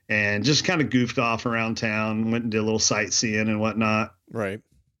 and just kind of goofed off around town, went and did a little sightseeing and whatnot. Right.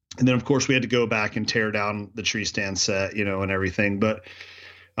 And then, of course, we had to go back and tear down the tree stand set, and everything. But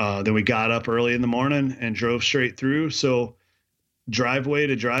then we got up early in the morning and drove straight through. So driveway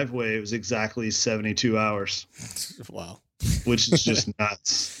to driveway, it was exactly 72 hours. Wow. Which is just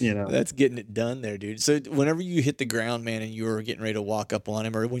nuts, That's getting it done there, dude. So whenever you hit the ground, man, and you were getting ready to walk up on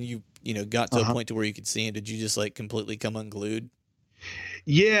him, or when you got to a point to where you could see him, did you just like completely come unglued?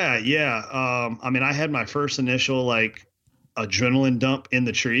 Yeah. I mean, I had my first initial like adrenaline dump in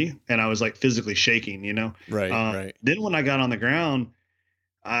the tree, and I was like physically shaking, Right. Then when I got on the ground,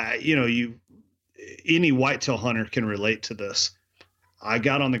 any whitetail hunter can relate to this. I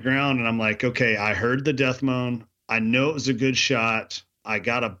got on the ground and I'm like, okay, I heard the death moan. I know it was a good shot. I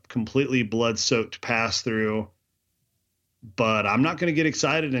got a completely blood-soaked pass through, but I'm not going to get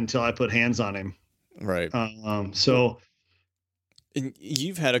excited until I put hands on him. Right. So, and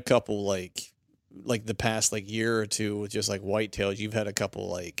you've had a couple like the past like year or two with just like whitetails. You've had a couple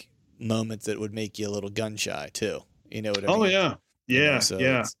like moments that would make you a little gun shy too. You know what I mean? Oh yeah, yeah, so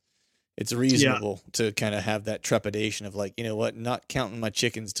yeah. It's reasonable to kind of have that trepidation of like, not counting my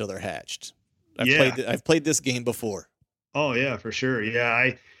chickens till they're hatched. I've played this game before. Oh yeah, for sure.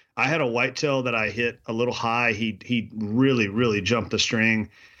 Yeah. I had a whitetail that I hit a little high. He really, really jumped the string,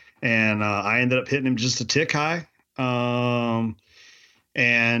 and I ended up hitting him just a tick high,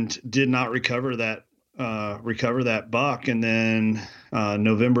 and did not recover that buck. And then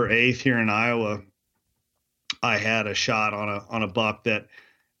November 8th here in Iowa, I had a shot on a buck that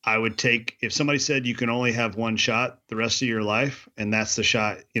I would take if somebody said you can only have one shot the rest of your life, and that's the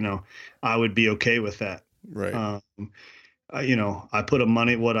shot, I would be okay with that. Right. I put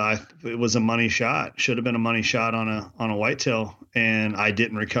it was a money shot, should have been a money shot on a whitetail, and I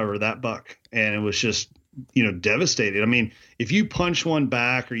didn't recover that buck. And it was just, devastated. I mean, if you punch one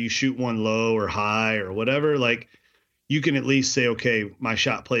back or you shoot one low or high or whatever, like you can at least say, okay, my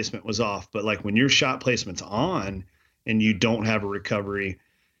shot placement was off. But like when your shot placement's on and you don't have a recovery,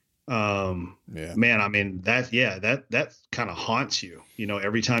 man, I mean, that kind of haunts you,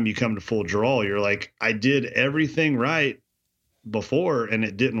 every time you come to full draw, you're like, I did everything right before and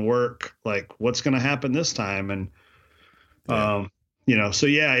it didn't work. Like, what's going to happen this time? And, so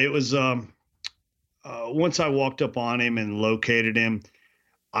yeah, it was, once I walked up on him and located him,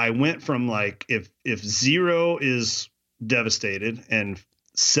 I went from like, if 0 is devastated and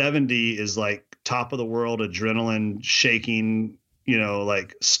 70 is like top of the world, adrenaline shaking,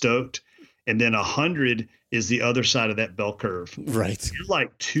 like stoked. And then 100 is the other side of that bell curve. Right. You're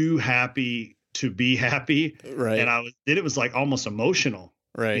like too happy to be happy. Right. And it was like almost emotional.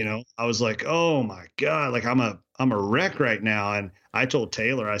 Right. I was like, oh my God, like I'm a wreck right now. And I told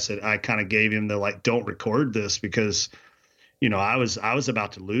Taylor, I said, I kind of gave him the, like, don't record this because, I was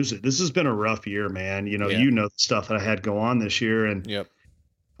about to lose it. This has been a rough year, man. The stuff that I had go on this year. And,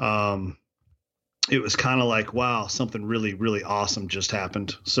 it was kind of like, wow, something really, really awesome just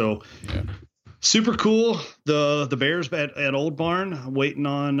happened. So super cool. The bears at Old Barn waiting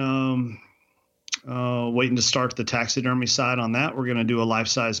to start the taxidermy side on that. We're going to do a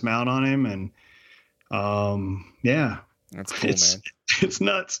life-size mount on him. And that's cool, man. It's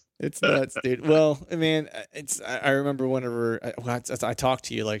nuts. It's nuts, dude. Well, I mean, I remember whenever I talked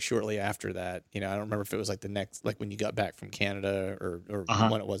to you like shortly after that, I don't remember if it was like the next, like when you got back from Canada or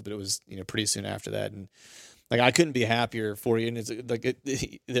when it was, but it was, pretty soon after that. And like, I couldn't be happier for you. And it's like,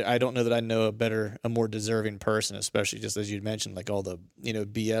 I don't know that I know a more deserving person, especially just as you'd mentioned, like all the,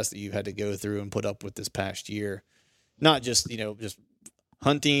 BS that you had to go through and put up with this past year, not just, just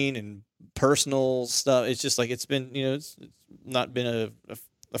hunting and personal stuff. It's just like, it's been, it's not been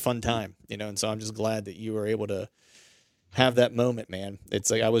a fun time, and so I'm just glad that you were able to have that moment, man.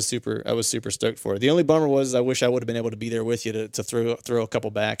 It's like I was super stoked for it. The only bummer was I wish I would have been able to be there with you to throw a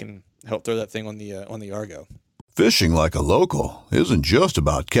couple back and help throw that thing on the Argo. Fishing like a local isn't just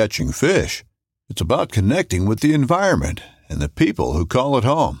about catching fish. It's about connecting with the environment and the people who call it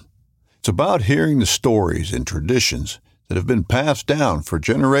home. It's about hearing the stories and traditions that have been passed down for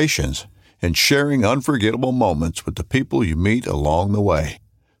generations and sharing unforgettable moments with the people you meet along the way.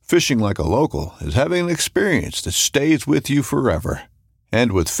 Fishing like a local is having an experience that stays with you forever.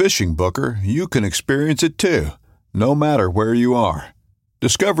 And with Fishing Booker, you can experience it too, no matter where you are.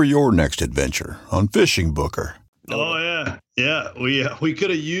 Discover your next adventure on Fishing Booker. Oh yeah. We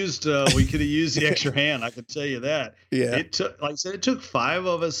could have used the extra hand. I can tell you that. Yeah. It took, like I said, it took 5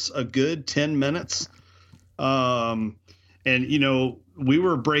 of us a good 10 minutes. And we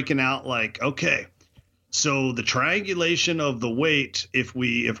were breaking out like, okay, so the triangulation of the weight, if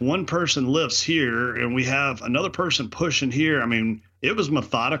one person lifts here and we have another person pushing here, I mean, it was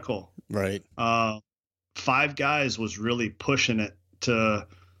methodical. Right. 5 guys was really pushing it to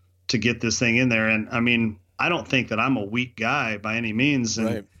get this thing in there. And I mean, I don't think that I'm a weak guy by any means.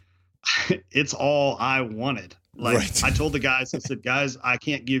 And it's all I wanted. Like I told the guys, I said, guys, I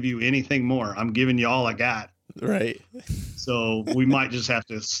can't give you anything more. I'm giving you all I got. Right. So we might just have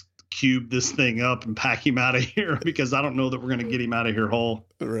to cube this thing up and pack him out of here because I don't know that we're going to get him out of here whole.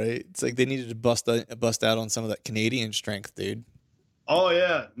 Right. It's like they needed to bust out on some of that Canadian strength, dude. Oh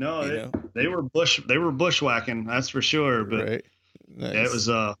yeah. No, they were bushwhacking. That's for sure. But right. Nice. Yeah,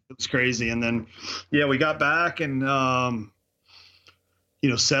 it was crazy. And then, we got back and,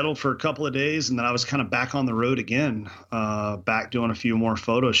 settled for a couple of days. And then I was kind of back on the road again, back doing a few more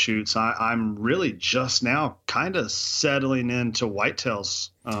photo shoots. I'm really just now kind of settling into whitetails.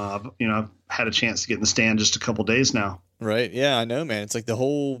 I've had a chance to get in the stand just a couple of days now. Right. Yeah, I know, man. It's like the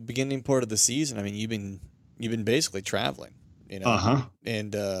whole beginning part of the season. I mean, you've been basically traveling, and,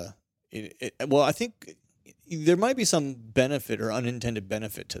 well, I think there might be some benefit or unintended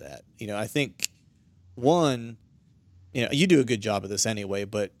benefit to that. I think one, you do a good job of this anyway,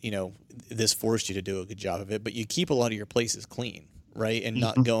 but this forced you to do a good job of it, but you keep a lot of your places clean, right? And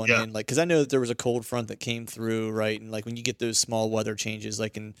not going in cause I know that there was a cold front that came through, right? And like when you get those small weather changes,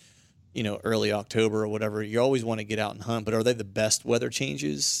 like in, early October or whatever, you always want to get out and hunt, but are they the best weather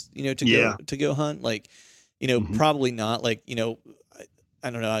changes, to go hunt? Like, probably not. Like, I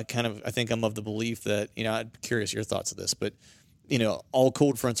don't know. I think I'm of the belief that, I'm curious your thoughts of this, but, all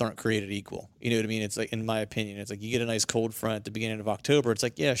cold fronts aren't created equal. You know what I mean? It's like, in my opinion, it's like you get a nice cold front at the beginning of October. It's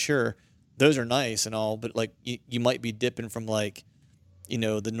like, yeah, sure. Those are nice and all, but like you might be dipping from like,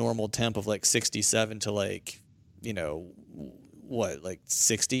 the normal temp of like 67 to like, like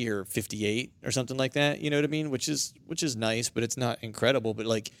 60 or 58 or something like that. You know what I mean? Which is nice, but it's not incredible. But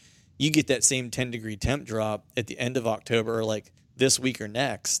like you get that same 10-degree temp drop at the end of October or like this week or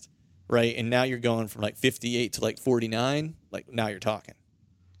next, right? And now you're going from like 58 to like 49. Like now you're talking.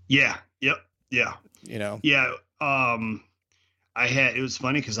 Yeah. Yep. Yeah. Yeah. It was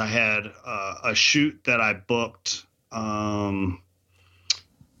funny because I had a shoot that I booked a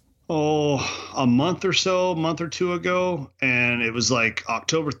month or two ago, and it was like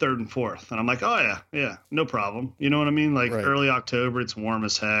October 3rd and 4th, and I'm like, oh yeah, no problem. You know what I mean? Like early October, it's warm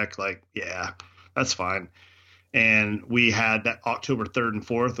as heck. Like, yeah, that's fine. And we had that October 3rd and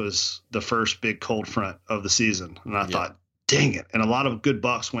 4th was the first big cold front of the season, and I thought, dang it, and a lot of good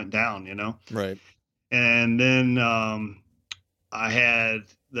bucks went down, Right. And then I had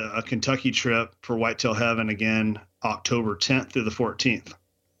a Kentucky trip for Whitetail Heaven again, October 10th through the 14th.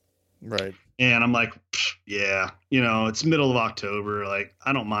 Right. And I'm like, yeah, it's middle of October. Like,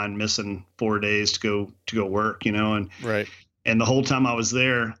 I don't mind missing 4 days to go work, and right. And the whole time I was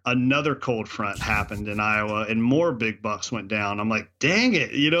there, another cold front happened in Iowa and more big bucks went down. I'm like, dang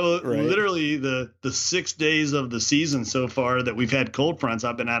it. Literally the 6 days of the season so far that we've had cold fronts,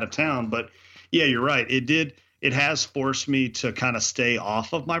 I've been out of town. But yeah, you're right. It has forced me to kind of stay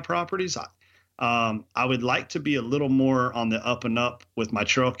off of my properties. I would like to be a little more on the up and up with my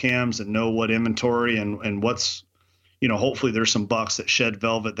trail cams and know what inventory and what's, hopefully there's some bucks that shed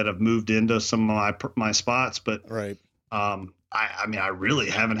velvet that have moved into some of my spots, but right. I really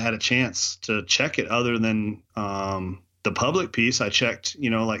haven't had a chance to check it other than, the public piece I checked,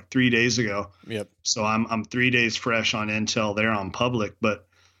 like 3 days ago. Yep. So I'm 3 days fresh on intel there on public, but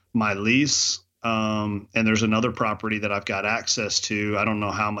my lease, and there's another property that I've got access to. I don't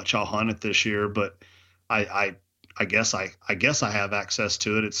know how much I'll hunt it this year, but I guess I have access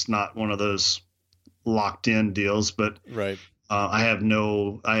to it. It's not one of those locked in deals, but right. I have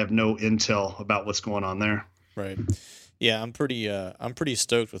no intel about what's going on there. Right. Yeah, I'm pretty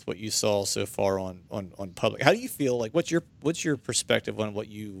stoked with what you saw so far on public. How do you feel? Like, what's your perspective on what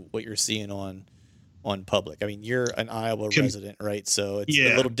you're seeing on public? I mean, you're an Iowa resident, right? So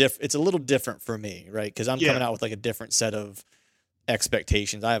it's a little different for me, right? Because I'm coming out with like a different set of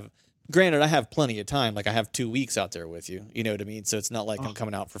expectations. I have plenty of time. Like I have 2 weeks out there with you. You know what I mean? So it's not like I'm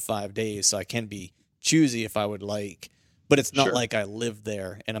coming out for 5 days. So I can be choosy if I would like. But it's not Sure. like I live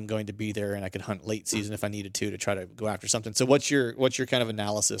there and I'm going to be there and I could hunt late season if I needed to try to go after something. So what's your kind of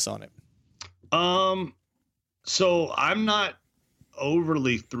analysis on it? So I'm not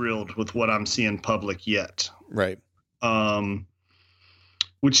overly thrilled with what I'm seeing public yet. Right.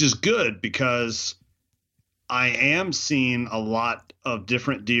 Which is good because I am seeing a lot of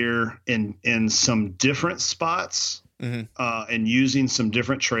different deer in some different spots, and using some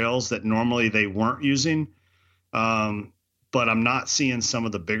different trails that normally they weren't using. But I'm not seeing some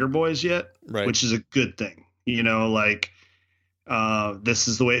of the bigger boys yet, Right. which is a good thing. You know, like, this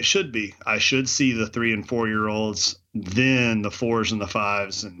is the way it should be. I should see the 3 and 4 year olds, then the 4s and the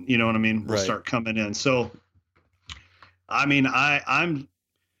 5s, and you know what I mean? We'll Right. start coming in. So, I mean,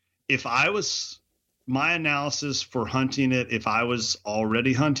 if I was, my analysis for hunting it, if I was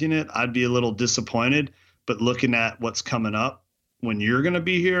already hunting it, I'd be a little disappointed. But looking at what's coming up when you're going to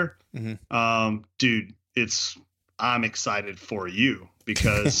be here, dude, I'm excited for you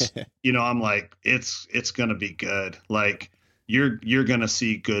because, you know, I'm like, it's going to be good. Like you're going to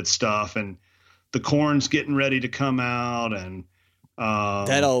see good stuff, and the corn's getting ready to come out, and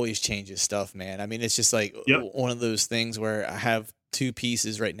that always changes stuff, man. I mean, it's just like one of those things where I have 2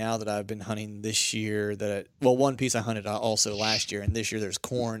 pieces right now that I've been hunting this year one piece I hunted also last year, and this year there's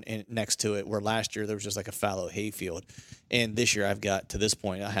corn next to it, where last year there was just like a fallow hayfield. And this year I've got, to this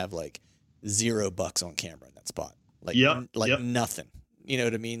point, I have like 0 bucks on camera in that spot. Like, nothing, you know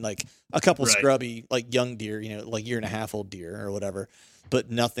what I mean? Like a couple scrubby, like young deer, you know, like 1.5-year-old deer or whatever, but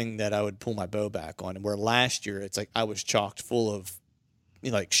nothing that I would pull my bow back on. And where last year it's like I was chocked full of,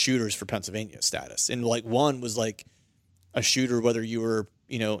 you know, like shooters for Pennsylvania status. And like one was like a shooter, whether you were,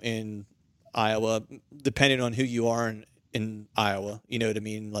 you know, in Iowa, depending on who you are in Iowa, you know what I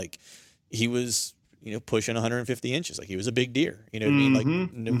mean? Like he was, you know, pushing 150 inches. Like he was a big deer, you know what I mean? Like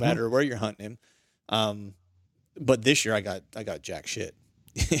no matter where you're hunting him. But this year I got jack shit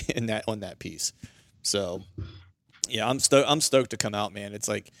on that piece. So yeah, I'm stoked to come out, man. It's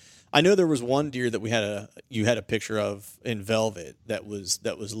like, I know there was one deer that you had a picture of in velvet that was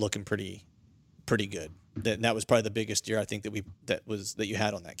looking pretty good. That was probably the biggest deer I think that you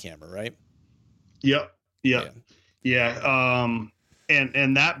had on that camera, right? Yep. Yeah.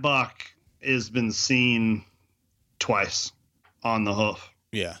 And that buck has been seen twice on the hoof.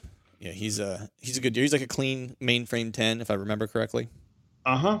 Yeah. Yeah, he's a good deer. He's like a clean mainframe 10, if I remember correctly.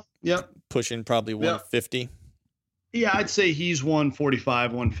 Yep. Pushing probably 150. Yeah, I'd say he's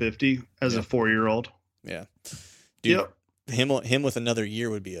 145, 150 as a 4-year-old. Yeah. Dude, him with another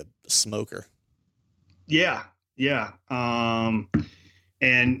year would be a smoker. Yeah.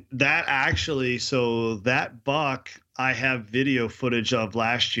 And that actually, so that buck I have video footage of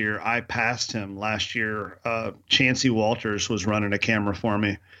last year. I passed him last year. Chancey Walters was running a camera for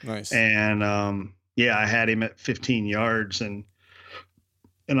me. Nice. And I had him at 15 yards, and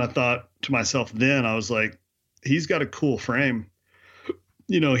I thought to myself then, I was like, he's got a cool frame.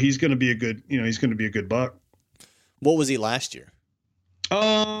 You know, he's going to be a good buck. What was he last year?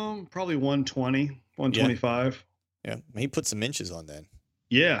 Probably 120, 125. Yeah. He put some inches on then.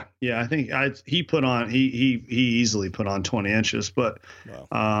 Yeah. I think he easily put on 20 inches, but,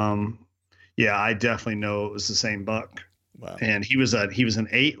 wow. I definitely know it was the same buck. Wow. And he was an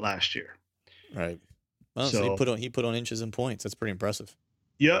 8 last year. Right. Well, so he put on inches and points. That's pretty impressive.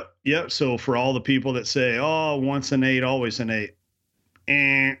 Yep. So for all the people that say, oh, once an 8, always an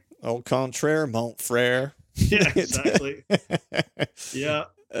 8. Au contraire, mon frère. Yeah, exactly. Yeah.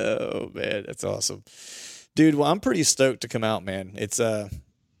 Oh man, that's awesome. Dude, well, I'm pretty stoked to come out, man. It's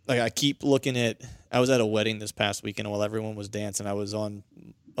like I keep looking at, I was at a wedding this past weekend while everyone was dancing. I was on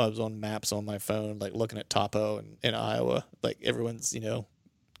maps on my phone, like looking at Topo in Iowa. Like everyone's, you know,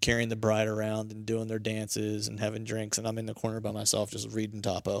 carrying the bride around and doing their dances and having drinks, and I'm in the corner by myself just reading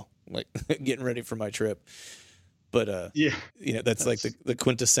Topo, like getting ready for my trip. But you know, that's like the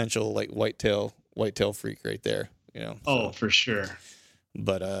quintessential like whitetail freak right there, you know. Oh, for sure.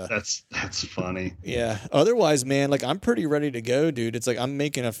 But that's funny. Yeah. Otherwise, man, like I'm pretty ready to go, dude. It's like I'm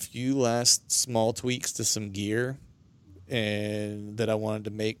making a few last small tweaks to some gear and that I wanted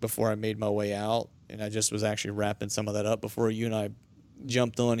to make before I made my way out. And I just was actually wrapping some of that up before you and I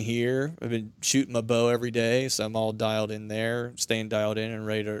jumped on here. I've been shooting my bow every day, so I'm all dialed in there, staying dialed in and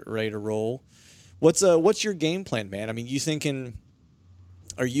ready to roll. What's your game plan, man? I mean, you thinking,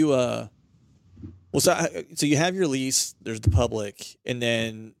 are you well, so you have your lease, there's the public, and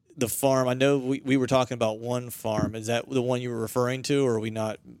then the farm. I know we were talking about one farm. Is that the one you were referring to, or are we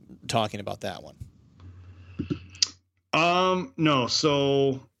not talking about that one? No.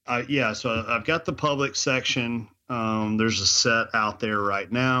 So I've got the public section. There's a set out there right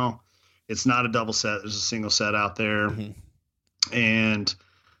now. It's not a double set. There's a single set out there. Mm-hmm. And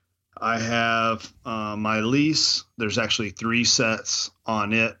I have my lease. There's actually 3 sets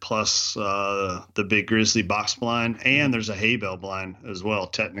on it, plus the big Grizzly box blind, and there's a hay bale blind as well,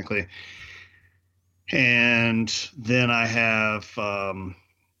 technically. And then I have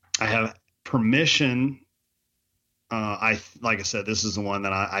permission. Like I said, this is the one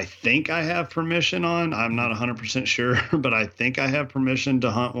that I think I have permission on. I'm not 100% sure, but I think I have permission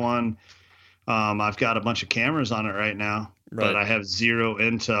to hunt one. I've got a bunch of cameras on it right now, but I have zero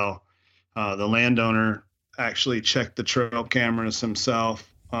intel. The landowner actually checked the trail cameras himself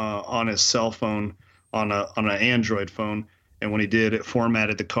on his cell phone on an Android phone. And when he did, it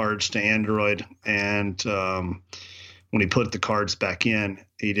formatted the cards to Android. And when he put the cards back in,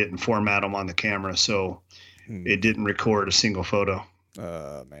 he didn't format them on the camera. So it didn't record a single photo.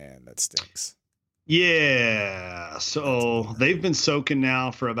 Oh, man, that stinks. Yeah. So they've been soaking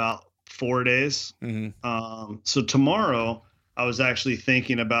now for about 4 days. Mm-hmm. So tomorrow I was actually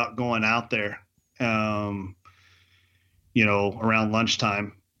thinking about going out there, around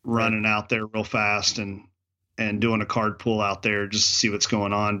lunchtime, running out there real fast and doing a card pull out there just to see what's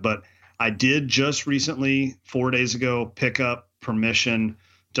going on. But I did just recently, 4 days ago, pick up permission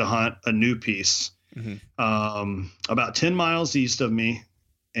to hunt a new piece, about 10 miles east of me.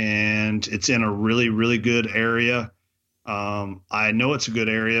 And it's in a really, really good area. I know it's a good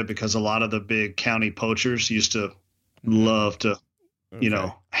area because a lot of the big county poachers used to love to,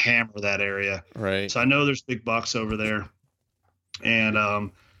 hammer that area. Right. So I know there's big bucks over there. And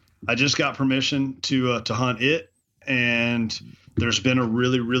I just got permission to hunt it. And there's been a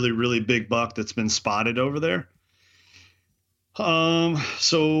really, really, really big buck that's been spotted over there.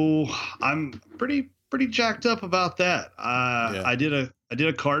 So I'm pretty jacked up about that. I did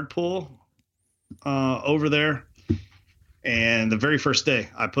a card pull over there, and the very first day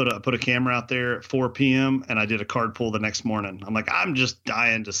I put a camera out there at 4 p.m. and I did a card pull the next morning. I'm like, I'm just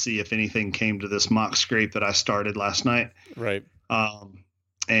dying to see if anything came to this mock scrape that I started last night. Right.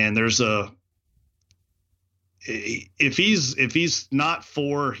 And there's if he's not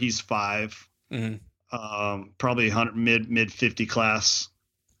 4, he's 5. Mm-hmm. Probably 100 mid 50 class,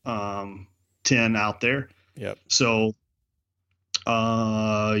 10 out there. Yep. So,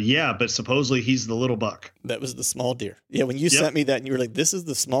 but supposedly he's the little buck. That was the small deer. Yeah. When you sent me that and you were like, this is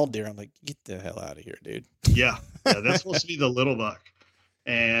the small deer. I'm like, get the hell out of here, dude. Yeah. That's supposed to be the little buck.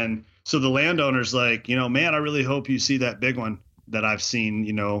 And so the landowner's like, man, I really hope you see that big one that I've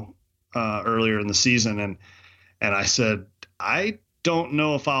seen, earlier in the season. And I said, I don't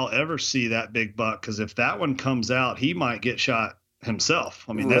know if I'll ever see that big buck, because if that one comes out, he might get shot himself.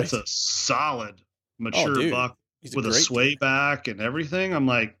 I mean, that's a solid, mature buck with a sway deer back and everything. I'm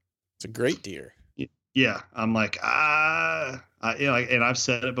like, it's a great deer. Yeah. I'm like, and I've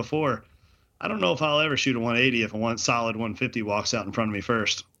said it before, I don't know if I'll ever shoot a 180 if a solid 150 walks out in front of me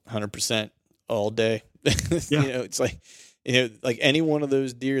first. 100% all day. Yeah. It's like, like any one of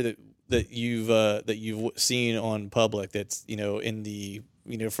those deer that you've seen on public that's, in the,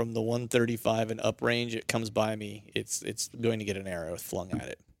 from the 135 and up range, it comes by me, it's going to get an arrow flung at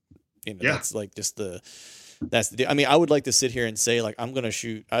it. That's like just I mean, I would like to sit here and say, like,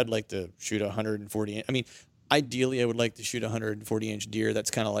 I'd like to shoot 140. I mean, ideally I would like to shoot a 140-inch deer.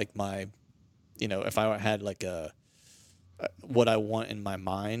 That's kind of like my, if I had like what I want in my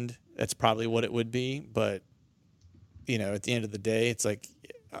mind, that's probably what it would be. But, at the end of the day, it's like,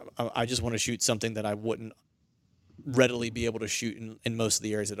 I just want to shoot something that I wouldn't readily be able to shoot in most of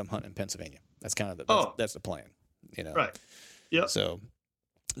the areas that I'm hunting in Pennsylvania. That's kind of that's the plan, Right. Yeah. So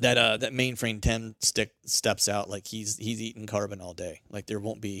that mainframe 10 steps out like he's eating carbon all day. Like there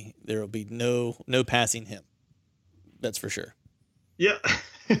will be no passing him. That's for sure. Yeah.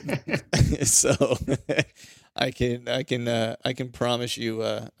 So I can promise you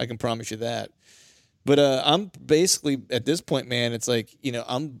that. But I'm basically at this point, man, it's like,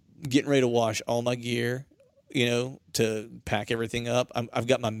 I'm getting ready to wash all my gear, to pack everything up. I've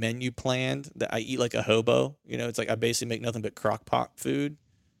got my menu planned that I eat like a hobo. It's like I basically make nothing but crock pot food.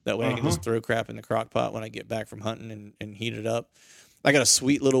 That way I can just throw crap in the crock pot when I get back from hunting and heat it up. I got a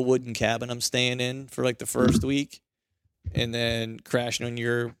sweet little wooden cabin I'm staying in for like the first week, and then crashing on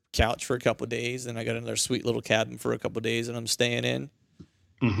your couch for a couple of days. And I got another sweet little cabin for a couple of days that I'm staying in.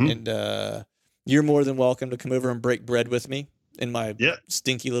 Mm-hmm. And, you're more than welcome to come over and break bread with me in my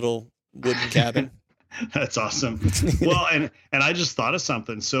stinky little wooden cabin. That's awesome. Well, and I just thought of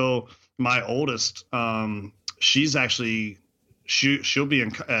something. So my oldest, she's actually, she'll be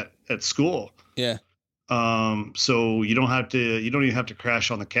at school. Yeah. So you don't even have to crash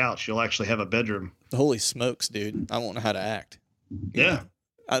on the couch. You'll actually have a bedroom. Holy smokes, dude. I won't know how to act. Yeah.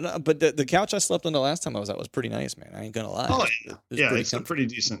 But the couch I slept on the last time I was out was pretty nice, man. I ain't gonna lie. Oh, It's a pretty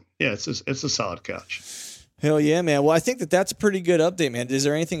decent. Yeah, it's a solid couch. Hell yeah, man. Well, I think that's a pretty good update, man. Is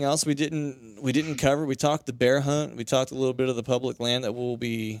there anything else we didn't cover? We talked the bear hunt. We talked a little bit of the public land that we'll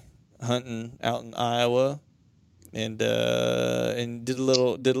be hunting out in Iowa, and did a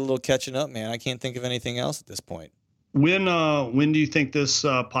little catching up, man. I can't think of anything else at this point. When do you think this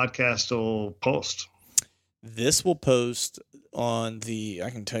podcast will post? This will post on I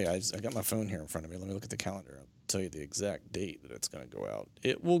can tell you, I got my phone here in front of me. Let me look at the calendar. I'll tell you the exact date that it's going to go out.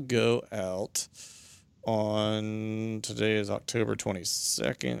 It will go out today is October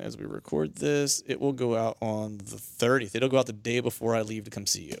 22nd as we record this. It will go out on the 30th. It'll go out the day before I leave to come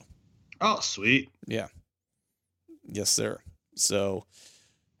see you. Oh, sweet. Yeah. Yes, sir. So,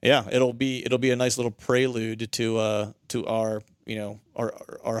 yeah, it'll be a nice little prelude to our,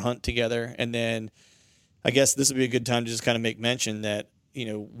 our hunt together. And then I guess this would be a good time to just kind of make mention that,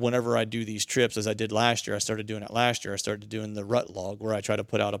 whenever I do these trips, as I did last year, I started doing it last year. I started doing the rut log where I try to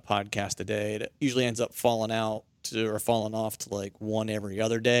put out a podcast a day. It usually ends up falling off to like one every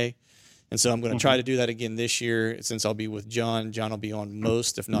other day. And so I'm going to try to do that again this year since I'll be with John. John will be on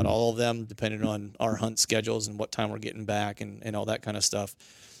most, if not all of them, depending on our hunt schedules and what time we're getting back and all that kind of stuff.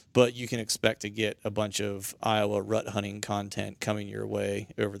 But you can expect to get a bunch of Iowa rut hunting content coming your way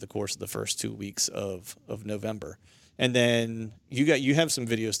over the course of the first 2 weeks of November. And then you have some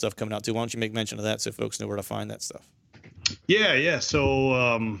video stuff coming out too. Why don't you make mention of that so folks know where to find that stuff? Yeah.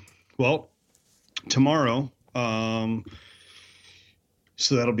 So, tomorrow,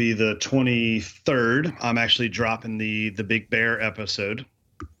 so that'll be the 23rd. I'm actually dropping the Big Bear episode,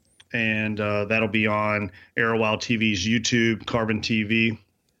 and that'll be on Arrow Wild TV's YouTube, Carbon TV,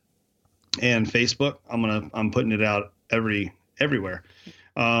 and Facebook. I'm putting it out everywhere.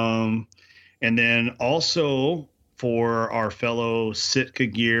 And then also for our fellow Sitka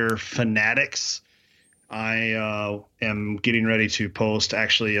gear fanatics, I am getting ready to post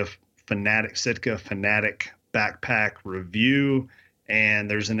actually a Sitka Fanatic backpack review, and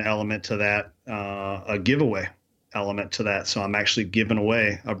there's an element to that, a giveaway element to that. So I'm actually giving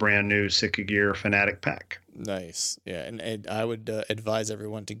away a brand new Sitka Gear Fanatic pack. Nice. Yeah. And I would advise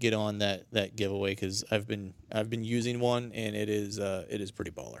everyone to get on that giveaway, because I've been using one, and it is pretty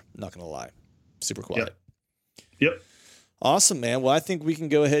baller. Not going to lie. Super quiet. Yep. Awesome, man. Well, I think we can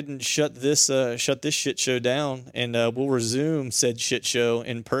go ahead and shut this shit show down, and we'll resume said shit show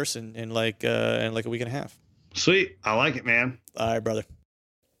in person in like a week and a half. Sweet. I like it, man. All right, brother.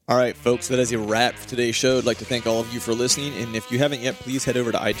 All right, folks, that is a wrap for today's show. I'd like to thank all of you for listening, and if you haven't yet, please head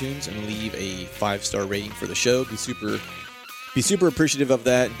over to iTunes and leave a 5-star rating for the show. Be super appreciative of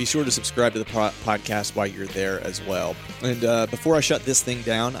that. Be sure to subscribe to the podcast while you're there as well. And before I shut this thing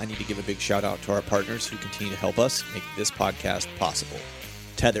down, I need to give a big shout out to our partners who continue to help us make this podcast possible.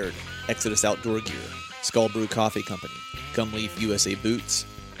 Tethered, Exodus Outdoor Gear, Skull Brew Coffee Company, Gumleaf USA Boots,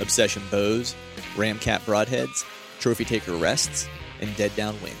 Obsession Bows, Ramcat Broadheads, Trophy Taker Rests, and Dead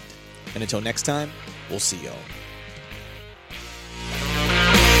Downwind. And until next time, we'll see y'all.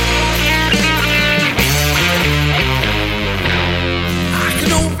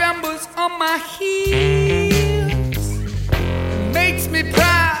 November's on my heels, makes me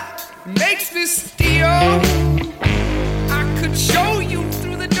proud, makes me steal. I could show you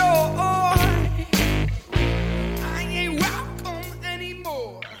through the door, I ain't welcome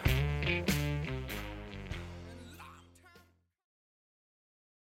anymore.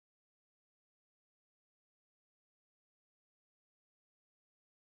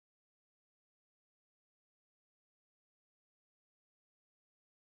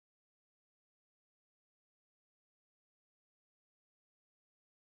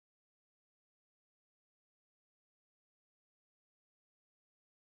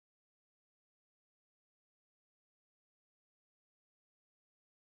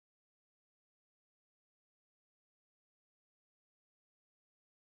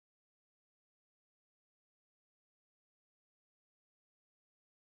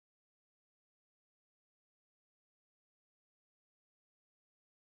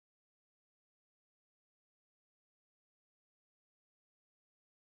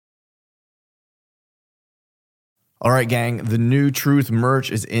 All right, gang, the new Truth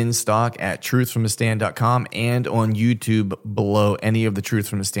merch is in stock at truthfromthestand.com and on YouTube below any of the Truth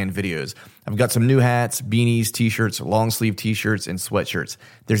From The Stand videos. I've got some new hats, beanies, t-shirts, long sleeve t-shirts, and sweatshirts.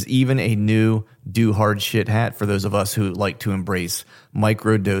 There's even a new Do Hard Shit hat for those of us who like to embrace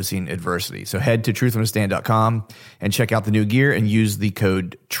micro-dosing adversity. So head to truthfromthestand.com and check out the new gear and use the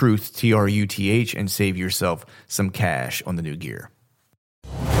code TRUTH, TRUTH, and save yourself some cash on the new gear.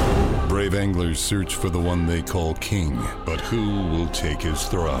 brave anglers search for the one they call king, but who will take his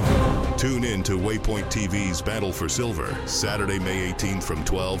throne? Tune in to Waypoint TV's Battle for Silver, Saturday, May 18th from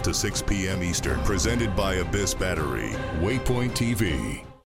 12 to 6 p.m. Eastern. Presented by Abyss Battery. Waypoint TV.